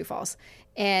buildings in Sioux Falls,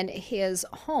 and his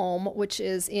home, which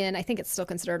is in, I think it's still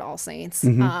considered All Saints,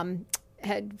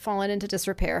 had fallen into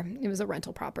disrepair. It was a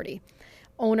rental property.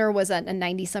 Owner was a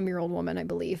 90-some-year-old woman, I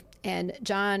believe. And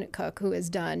John Cook, who has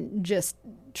done just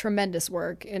tremendous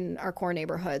work in our core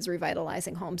neighborhoods,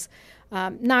 revitalizing homes,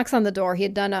 knocks on the door. He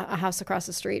had done a house across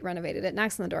the street, renovated it,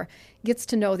 knocks on the door, gets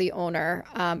to know the owner,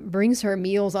 brings her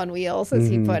Meals on Wheels, as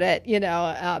he put it,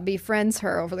 befriends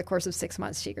her over the course of 6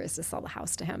 months. She agrees to sell the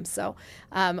house to him. So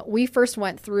we first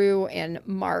went through in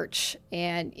March,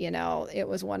 and, it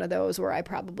was one of those where I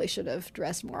probably should have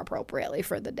dressed more appropriately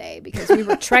for the day because we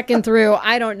were trekking through,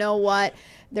 I don't know what.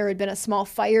 There had been a small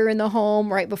fire in the home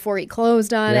right before he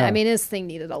closed on it. I mean, his thing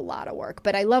needed a lot of work,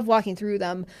 but I love walking through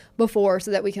them before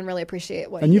so that we can really appreciate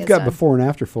what and he you've got done. Before and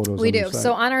after photos. We on do. your site.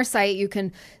 So on our site, you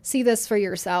can see this for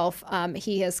yourself.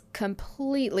 He has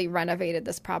completely renovated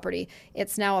this property.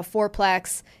 It's now a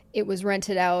fourplex. It was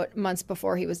rented out months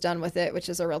before he was done with it, which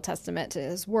is a real testament to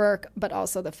his work, but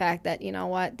also the fact that,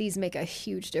 these make a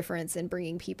huge difference in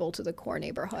bringing people to the core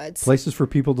neighborhoods. Places for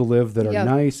people to live that are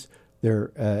nice.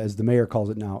 They're, as the mayor calls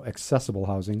it now, accessible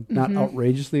housing, not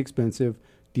outrageously expensive,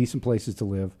 decent places to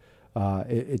live.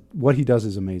 What he does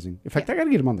is amazing. In fact, I got to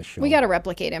get him on the show. We got to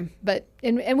replicate him,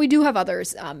 and we do have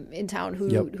others in town who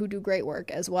do great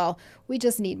work as well. We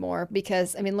just need more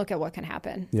because, I mean, look at what can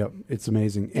happen. Yep, it's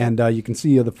amazing. And you can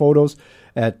see the photos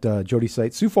at Jody's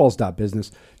site,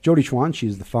 SiouxFalls.business. Jody Schwan, she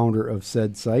is the founder of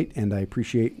said site, and I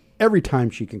appreciate every time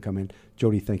she can come in.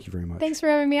 Jody, thank you very much. Thanks for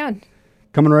having me on.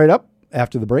 Coming right up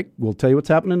after the break, we'll tell you what's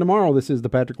happening tomorrow. This is the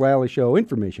Patrick Lally Show,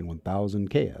 Information 1000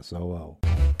 KSOO.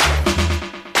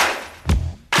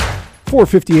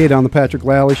 4:58 on the Patrick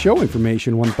Lally Show,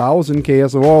 Information 1000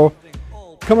 KSOO.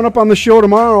 Coming up on the show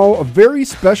tomorrow, a very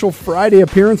special Friday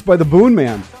appearance by the Boon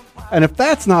Man. And if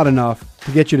that's not enough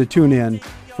to get you to tune in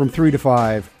from 3 to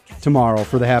 5 tomorrow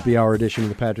for the happy hour edition of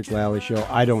the Patrick Lally Show,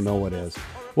 I don't know what is.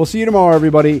 We'll see you tomorrow,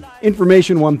 everybody.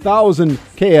 Information 1000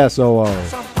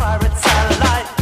 KSOO.